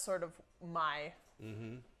that's sort of my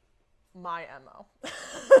MO.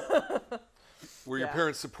 Were your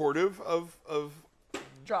parents supportive of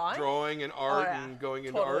Drawing and art and going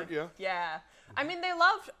into totally. art? Yeah. Yeah. I mean,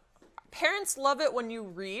 parents love it when you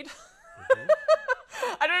read.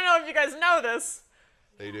 I don't know if you guys know this.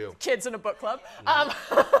 They do. Kids in a book club.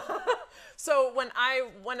 So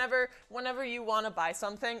whenever you want to buy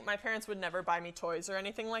something, my parents would never buy me toys or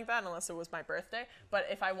anything like that unless it was my birthday. But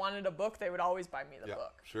if I wanted a book, they would always buy me the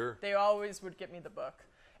book. Sure. They always would get me the book.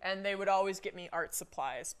 And they would always get me art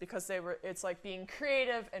supplies because it's like being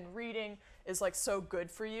creative and reading is like so good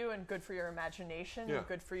for you and good for your imagination and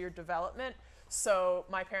good for your development. So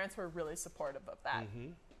my parents were really supportive of that.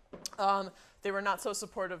 They were not so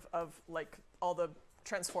supportive of like all the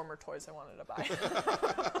Transformer toys I wanted to buy.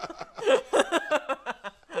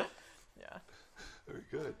 Yeah. Very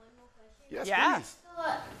good. One more question. Yes, Yeah.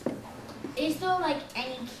 please. Is there like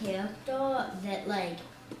any character that like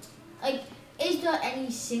is there any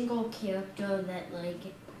single character that like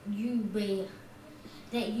you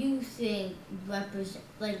think represent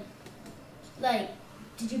like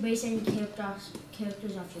did you base any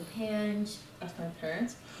characters off your parents? Of my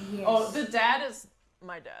parents? Yes. Oh, the dad is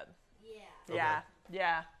my dad. Yeah. Yeah,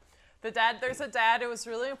 yeah. The dad, there's a dad. It was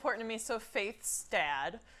really important to me. So Faith's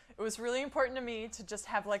dad, it was really important to me to just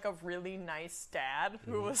have like a really nice dad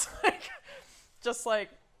who was like, just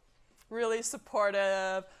like really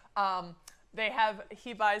supportive.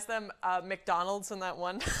 He buys them McDonald's in that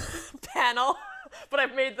one panel, but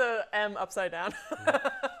I've made the M upside down.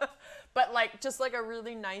 But like, just like a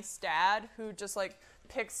really nice dad who just like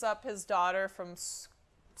picks up his daughter from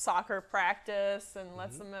soccer practice and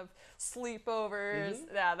lets them have sleepovers.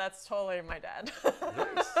 Yeah, that's totally my dad.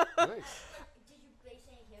 Nice. Nice. Did you base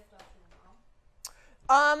any character off your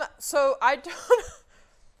mom? So I don't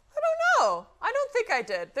know. I don't think I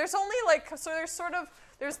did. There's only like, so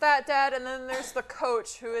there's that dad, and then there's the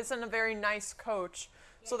coach who isn't a very nice coach.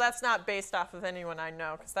 So that's not based off of anyone I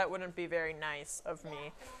know, because that wouldn't be very nice of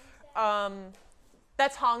me.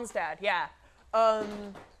 That's Hong's dad, yeah.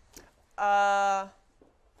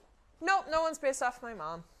 Nope, no one's based off my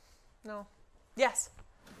mom. No. Yes.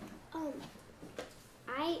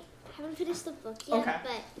 I haven't finished the book yet, Okay.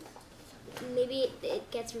 but maybe it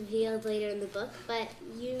gets revealed later in the book. But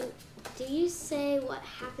do you say what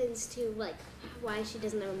happens to like why she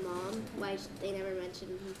doesn't have a mom? Why they never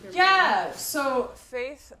mentioned her mom? Yeah, so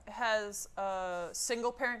Faith has a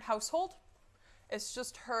single parent household. It's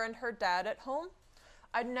just her and her dad at home.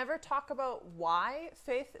 I'd never talk about why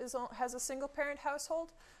Faith has a single parent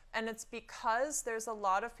household, and it's because there's a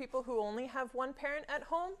lot of people who only have one parent at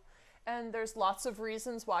home, and there's lots of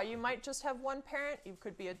reasons why you might just have one parent. You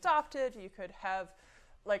could be adopted, you could have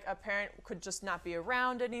like a parent could just not be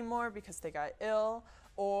around anymore because they got ill,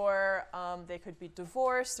 or they could be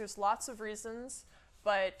divorced. There's lots of reasons.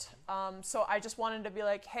 But so I just wanted to be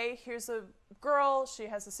like, hey, here's a girl, she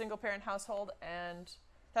has a single parent household, and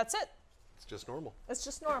that's it. It's just normal. It's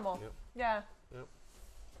just normal. Yep. Yeah. Yep.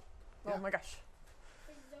 Oh Yeah. my gosh.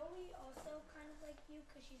 Is Zoe also kind of like you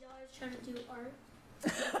because she's always trying to do art?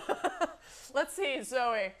 Let's see,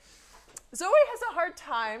 Zoe. Zoe has a hard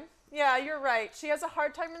time. Yeah, you're right. She has a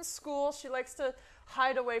hard time in school. She likes to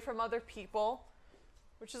hide away from other people,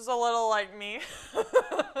 which is a little like me.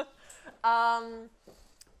 And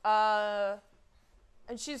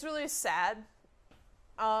she's really sad.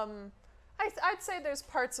 I'd say there's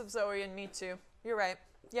parts of Zoe and me too. You're right.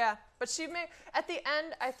 Yeah, but at the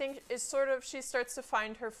end, I think it's sort of, she starts to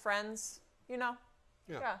find her friends, you know?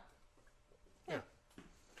 Yeah. Yeah.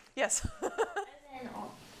 Yes. And then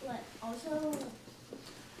also,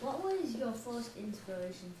 what was your first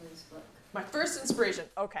inspiration for this book? My first inspiration.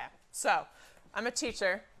 Okay, so I'm a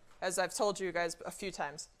teacher, as I've told you guys a few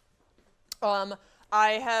times.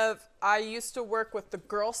 I used to work with the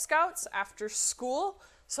Girl Scouts after school.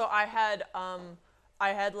 So I had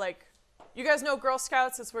like, you guys know Girl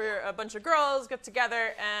Scouts? It's where a bunch of girls get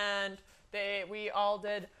together and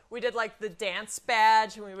we did like the dance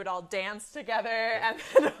badge, and we would all dance together, and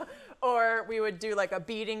then, or we would do like a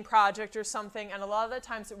beading project or something. And a lot of the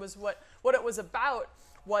times it was what it was about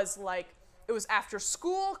was like, it was after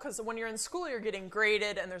school, because when you're in school, you're getting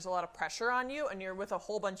graded and there's a lot of pressure on you and you're with a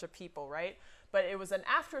whole bunch of people, right? But it was an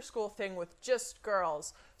after school thing with just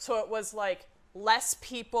girls. So it was like less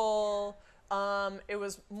people. It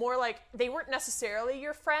was more like, they weren't necessarily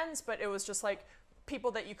your friends, but it was just like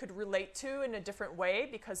people that you could relate to in a different way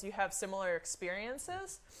because you have similar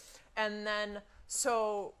experiences. And then,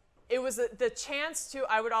 so it was the chance to,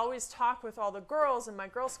 I would always talk with all the girls in my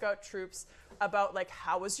Girl Scout troops about like,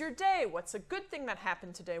 how was your day? What's a good thing that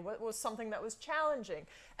happened today? What was something that was challenging?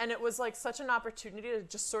 And it was like such an opportunity to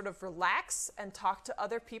just sort of relax and talk to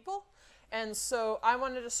other people. And so I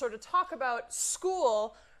wanted to sort of talk about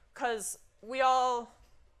school, because we all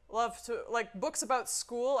love to, like, books about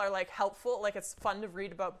school are like helpful. Like, it's fun to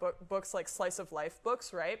read about books like slice of life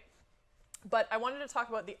books, right? But I wanted to talk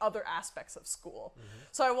about the other aspects of school.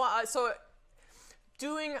 So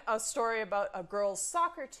doing a story about a girls'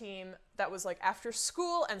 soccer team that was like after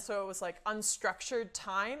school, and so it was like unstructured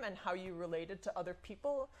time and how you related to other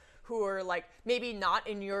people who were like maybe not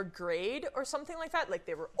in your grade or something like that, like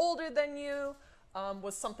they were older than you,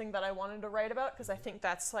 was something that I wanted to write about, because I think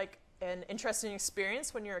that's like an interesting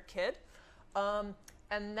experience when you're a kid.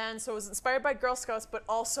 And then, so it was inspired by Girl Scouts, but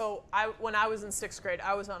also when I was in 6th grade,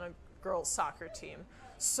 I was on a girls' soccer team.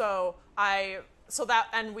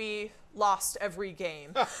 And we lost every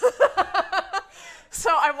game. So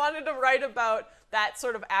I wanted to write about that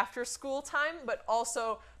sort of after school time, but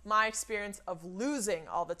also my experience of losing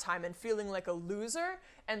all the time and feeling like a loser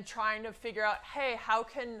and trying to figure out, hey, how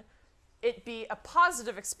can it be a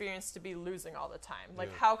positive experience to be losing all the time?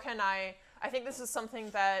 Like, how can I think this is something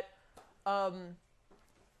that,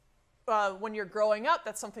 when you're growing up,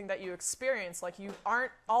 that's something that you experience. Like, you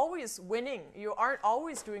aren't always winning. You aren't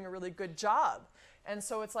always doing a really good job. And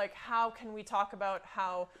so it's like, how can we talk about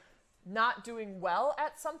how not doing well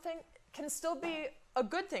at something can still be a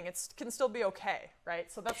good thing. It can still be okay,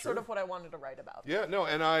 right? So that's sort of what I wanted to write about. Yeah, no,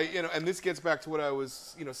 and and this gets back to what I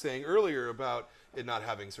was, saying earlier about it not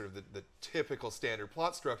having sort of the typical standard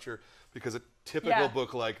plot structure, because a typical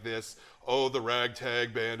book like this, the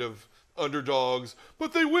ragtag band of underdogs,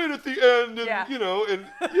 but they win at the end, and and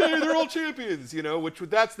yay, they're all champions,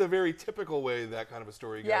 that's the very typical way that kind of a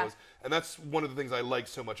story goes. And that's one of the things I liked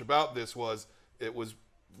so much about this was it was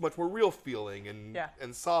much more real feeling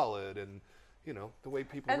and solid, and the way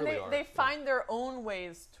people really are. And they find their own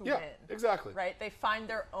ways to win. Exactly. Right? They find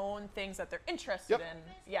their own things that they're interested in.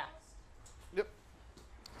 Yeah. Yep.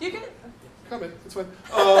 You can come in. It's fine.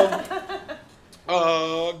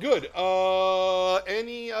 Good.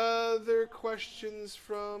 Any other questions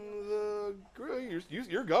from the group?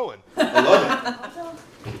 You're going. I love it. Also,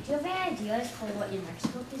 do you have any ideas for what your next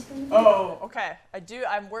book is going to be? Oh, okay. I do.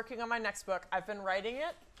 I'm working on my next book. I've been writing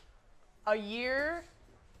it a year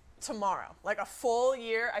tomorrow. Like a full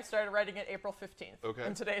year. I started writing it April 15th. Okay.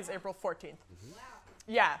 And today is April 14th. Wow.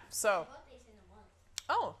 Yeah, so. My birthday's in a month.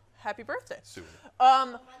 Oh, happy birthday. Soon. A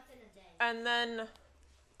month and a day. And then,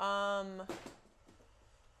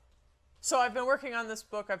 so I've been working on this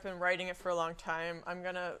book. I've been writing it for a long time. I'm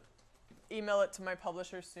going to email it to my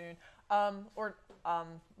publisher soon, or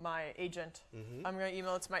my agent. I'm going to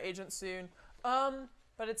email it to my agent soon.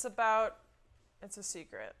 But it's a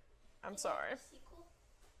secret. I'm sorry. Sequel?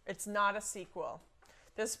 It's not a sequel.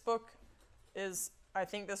 This book I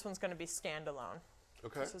think this one's going to be standalone.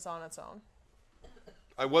 Okay. This is on its own.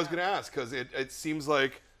 I was going to ask, because it seems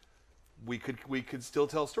like we could still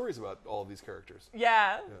tell stories about all of these characters.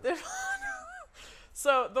 Yeah.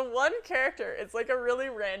 So the one character, it's like a really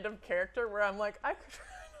random character where I'm like, I could.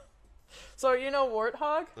 So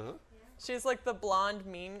Warthog? Uh-huh. She's like the blonde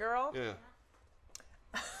mean girl. Yeah.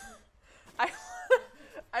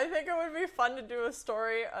 I think it would be fun to do a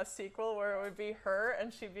sequel where it would be her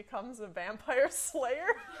and she becomes a vampire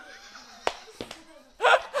slayer.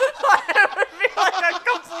 It would be like a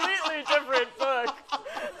completely different book.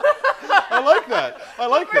 I like that.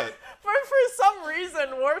 But for some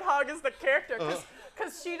reason, Warthog is the character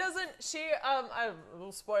because she doesn't.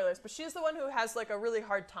 Spoilers, but she's the one who has like a really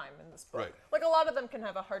hard time in this book. Right. Like a lot of them can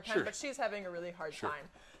have a hard time, Sure. but she's having a really hard time.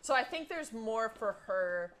 So I think there's more for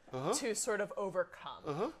her to sort of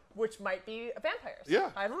overcome, which might be vampires. Yeah.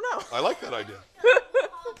 I don't know. I like that idea.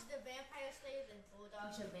 Warthog's the vampire slayer, then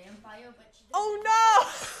Bulldog's a vampire, but she doesn't. Oh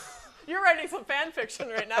no! You're writing some fan fiction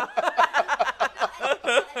right now. Bulldog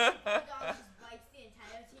just bites the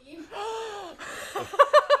entire team.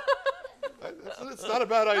 It's not a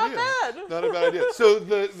bad idea. bad. Not a bad idea. So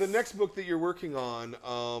the next book that you're working on,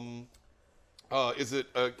 is it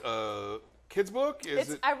a kid's book?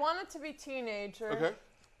 I want it to be teenager. Okay.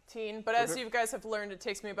 Teen, but as you guys have learned, it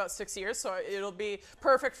takes me about 6 years, so it'll be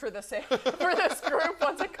perfect for this group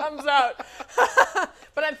once it comes out.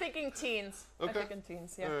 But I'm thinking teens. Okay. I'm thinking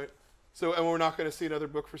teens, yeah. All right. So, and we're not going to see another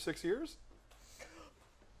book for 6 years?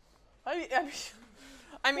 I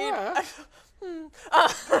mean,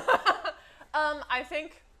 I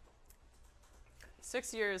think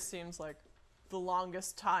 6 years seems like the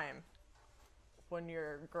longest time when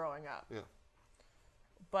you're growing up. Yeah.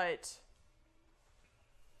 But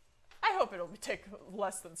I hope it'll take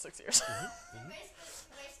less than 6 years.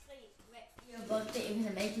 Basically, your book that you're going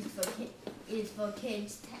to make is for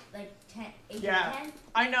kids like 8 to 10?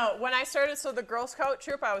 I know. When I started, so the Girl Scout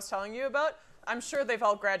troop I was telling you about, I'm sure they've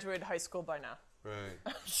all graduated high school by now. Right.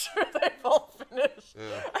 I'm sure they've all finished.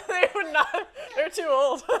 Yeah. They would not. They're too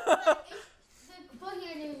old. The book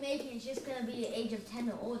you're going to be making is just going to be the age of 10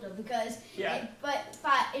 or older because, in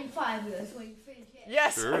 5 years when you finish it.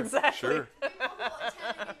 Yes, Sure, exactly. sure.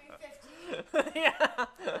 Yeah.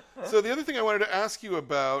 So the other thing I wanted to ask you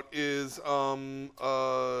about is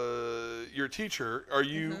your teacher. Are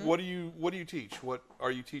you what do you teach? What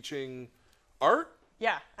are you teaching? Art?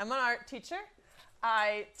 Yeah, I'm an art teacher.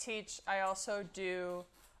 I also do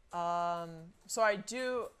I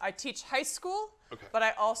teach high school, Okay. But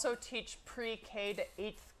I also teach pre-K to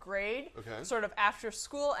 8th grade, Okay. sort of after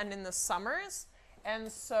school and in the summers.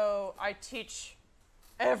 And so I teach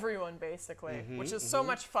everyone basically, which is so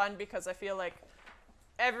much fun because I feel like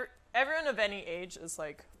everyone of any age is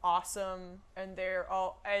like awesome, and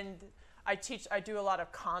I do a lot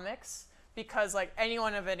of comics because like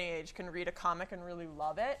anyone of any age can read a comic and really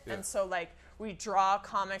love it. Yeah. And so like we draw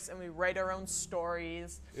comics and we write our own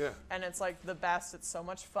stories. Yeah. And it's like the best. It's so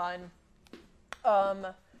much fun. And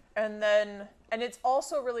it's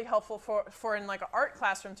also really helpful for in like an art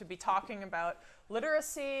classroom to be talking about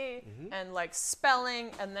literacy and like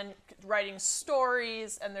spelling and then writing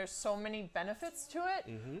stories, and there's so many benefits to it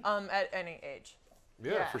at any age.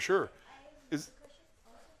 Yeah, for sure.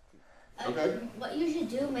 Okay. What you should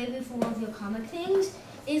do maybe for one of your comic things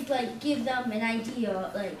is like give them an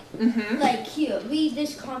idea, like here, read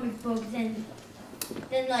this comic book, then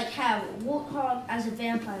like have Warthog as a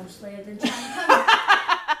vampire slayer, then try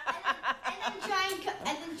and come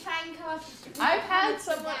and then try and come up. I've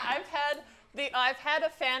had a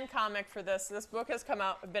fan comic for this. This book has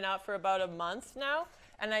been out for about a month now,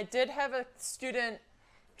 and I did have a student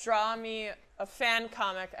draw me a fan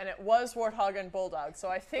comic, and it was Warthog and Bulldog. So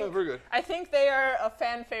I think very good. I think they are a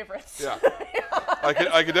fan favorite. Yeah. I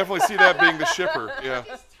could definitely see that being the shipper. Yeah.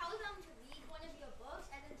 Just tell them to read one of your books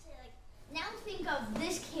and then say like, now think of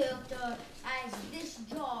this character as this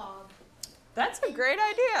job. That's a great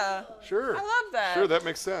idea. Sure. I love that. Sure, that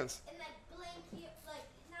makes sense. And like blank here, like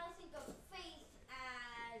now think of Faith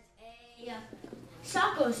as a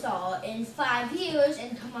Soccer star in 5 years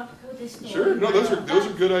and come up with this story. Sure. No, those are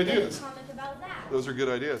good ideas. comic about that. Those are good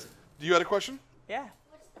ideas. Do you had a question? Yeah.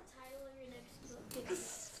 What's the title of your next book?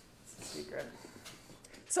 Secret.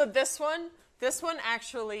 So this one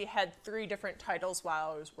actually had 3 different titles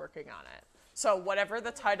while I was working on it. So whatever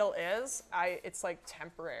the title is, it's like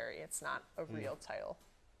temporary. It's not a real title.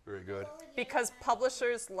 Very good. Because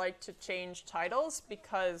publishers like to change titles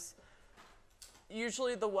because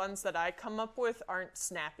usually the ones that I come up with aren't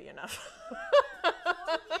snappy enough.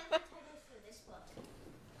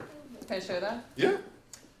 Can I share that? Yeah.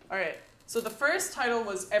 All right. So the first title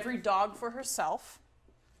was Every Dog for Herself,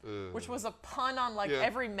 which was a pun on like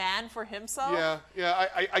every man for himself. Yeah.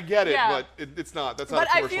 I get it, Yeah. but it's not. That's not a But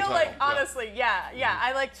I commercial feel title. like honestly, yeah.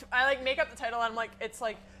 I like make up the title, and I'm like, it's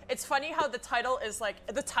funny how the title is like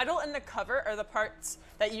the title and the cover are the parts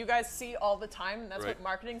that you guys see all the time, and that's Right. what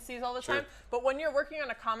marketing sees all the Sure. time. But when you're working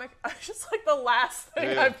on a comic, it's just like the last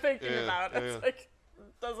thing I'm thinking about. It's like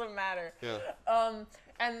doesn't matter. Yeah.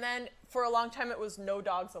 And then for a long time it was No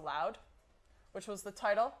Dogs Allowed, which was the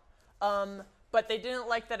title. But they didn't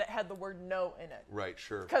like that it had the word no in it. Right.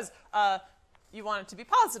 Sure. Because you want it to be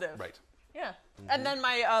positive. Right. Yeah. And then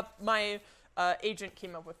my agent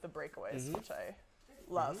came up with the Breakaways, which I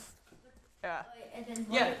love. Yeah. And then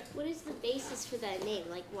What is the basis for that name?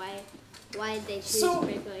 Like why did they choose So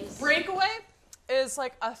Breakaways? breakaway is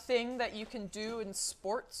like a thing that you can do in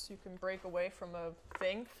sports. You can break away from a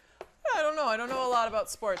thing. I don't know. I don't know a lot about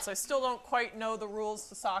sports. I still don't quite know the rules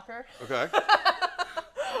to soccer. Okay.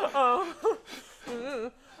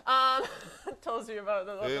 Tells you about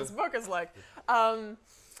what this book is like.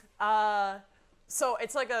 So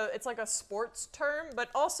it's like a sports term, but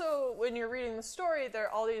also when you're reading the story, there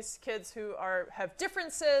are all these kids who have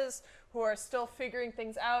differences, who are still figuring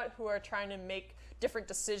things out, who are trying to make different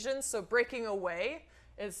decisions. So breaking away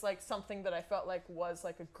is like something that I felt like was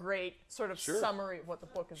like a great sort of summary of what the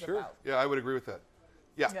book is about. Yeah, I would agree with that.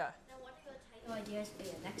 Yeah. Yeah. Now what are your title ideas for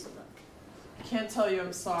your next book? I can't tell you.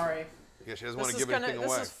 I'm sorry. Yeah, she doesn't want to give anything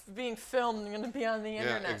away. This is being filmed and going to be on the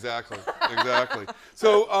internet. Yeah, exactly.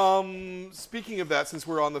 So, speaking of that, since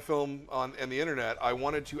we're on the film and the internet, I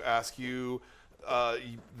wanted to ask you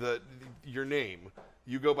your name.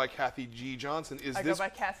 You go by Cathy G. Johnson. I go by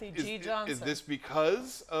Cathy G. Johnson. Is this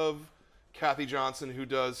because of Cathy Johnson, who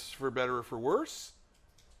does For Better or For Worse?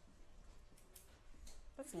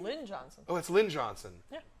 That's Lynn Johnson. Oh, it's Lynn Johnson.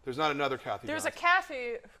 Yeah. There's not another Cathy There's Johnson.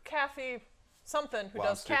 a Kathy something who Wow,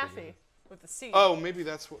 I'm does stupid, Kathy with a C. Oh, maybe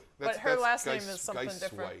that's what. But her last name is something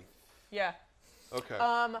different. Yeah. Okay.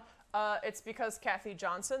 It's because Cathy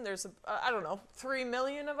Johnson. There's I don't know, 3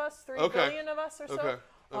 million of us, 3 Okay. billion of us or so. Okay.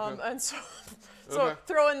 And so Okay.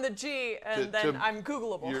 throw in the G, and then to- I'm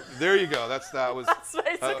Googleable. There you go. That was. That's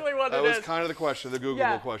basically what it is. That was kind of the question, the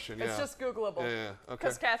Googleable question. Yeah. It's just Googleable. Yeah. Okay.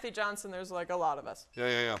 Because Cathy Johnson, there's like a lot of us.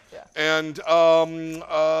 Yeah. Yeah. And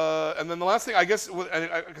then the last thing, I guess,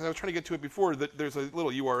 because I was trying to get to it before, that there's a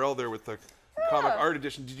little URL there with the comic art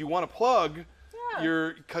edition. Did you want to plug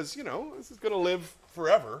because this is going to live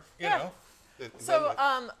forever. You know. So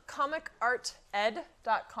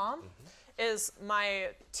comicarted.com is my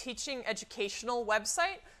teaching educational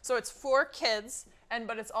website. So it's for kids,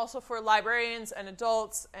 but it's also for librarians and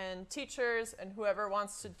adults and teachers and whoever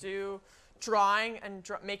wants to do drawing and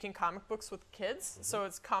making comic books with kids. So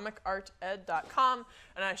it's comicarted.com,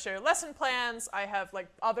 and I share lesson plans. I have like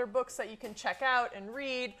other books that you can check out and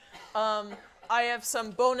read. I have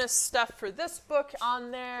some bonus stuff for this book on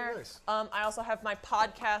there. Nice. I also have my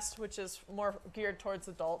podcast, which is more geared towards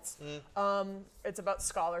adults. It's about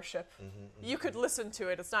scholarship. You could listen to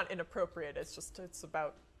it. It's not inappropriate. It's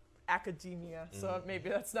about academia. So maybe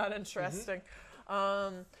that's not interesting.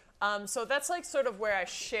 So that's like sort of where I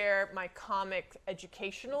share my comic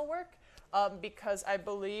educational work, because I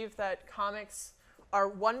believe that comics are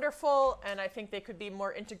wonderful, and I think they could be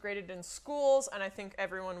more integrated in schools, and I think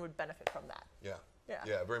everyone would benefit from that. Yeah,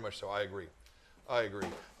 very much so. I agree. I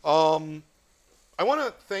want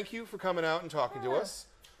to thank you for coming out and talking to us.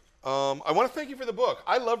 I want to thank you for the book.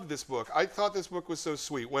 I loved this book. I thought this book was so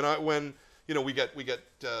sweet. When you know, we get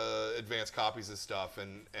advanced copies of stuff,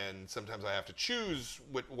 and sometimes I have to choose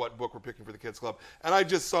what book we're picking for the Kids Club. And I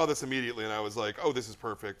just saw this immediately, and I was like, oh, this is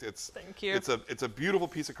perfect. Thank you. It's a beautiful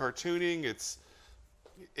piece of cartooning.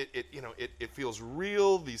 It feels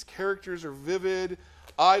real. These characters are vivid.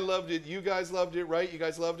 I loved it. You guys loved it, right? You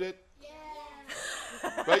guys loved it? Yeah.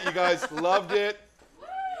 Right? You guys loved it?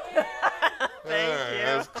 Thank you.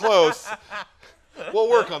 It was close. We'll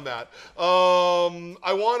work on that.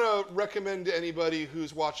 I want to recommend to anybody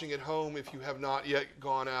who's watching at home, if you have not yet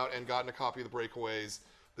gone out and gotten a copy of The Breakaways,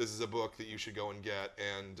 this is a book that you should go and get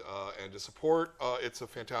and to support. It's a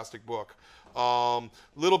fantastic book.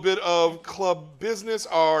 Little bit of club business.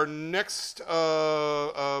 Our next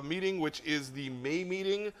meeting, which is the May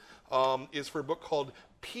meeting, is for a book called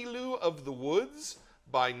Pilu of the Woods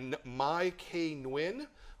by Mai K. Nguyen.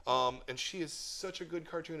 And she is such a good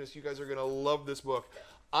cartoonist. You guys are going to love this book.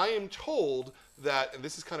 I am told that, and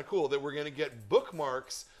this is kind of cool, that we're going to get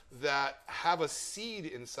bookmarks that have a seed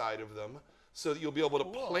inside of them, so that you'll be able to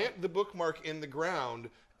plant the bookmark in the ground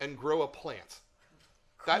and grow a plant.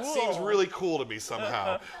 That seems really cool to me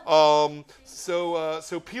somehow.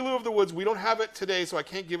 So Pilu of the Woods, we don't have it today, so I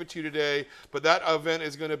can't give it to you today, but that event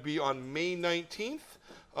is going to be on May 19th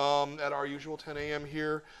at our usual 10 a.m.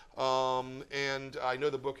 here. And I know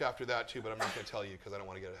the book after that too, but I'm not going to tell you because I don't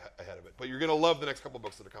want to get ahead of it. But you're going to love the next couple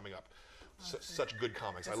books that are coming up. Such good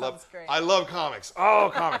comics. I love comics.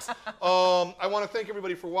 Oh, comics. I want to thank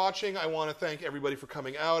everybody for watching. I want to thank everybody for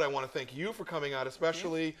coming out. I want to thank you for coming out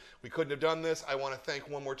especially. We couldn't have done this. I want to thank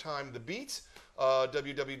one more time The Beat,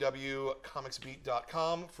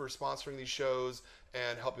 www.comicsbeat.com, for sponsoring these shows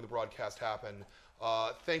and helping the broadcast happen.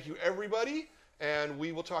 Thank you, everybody, and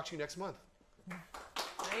we will talk to you next month.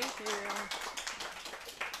 Thank you.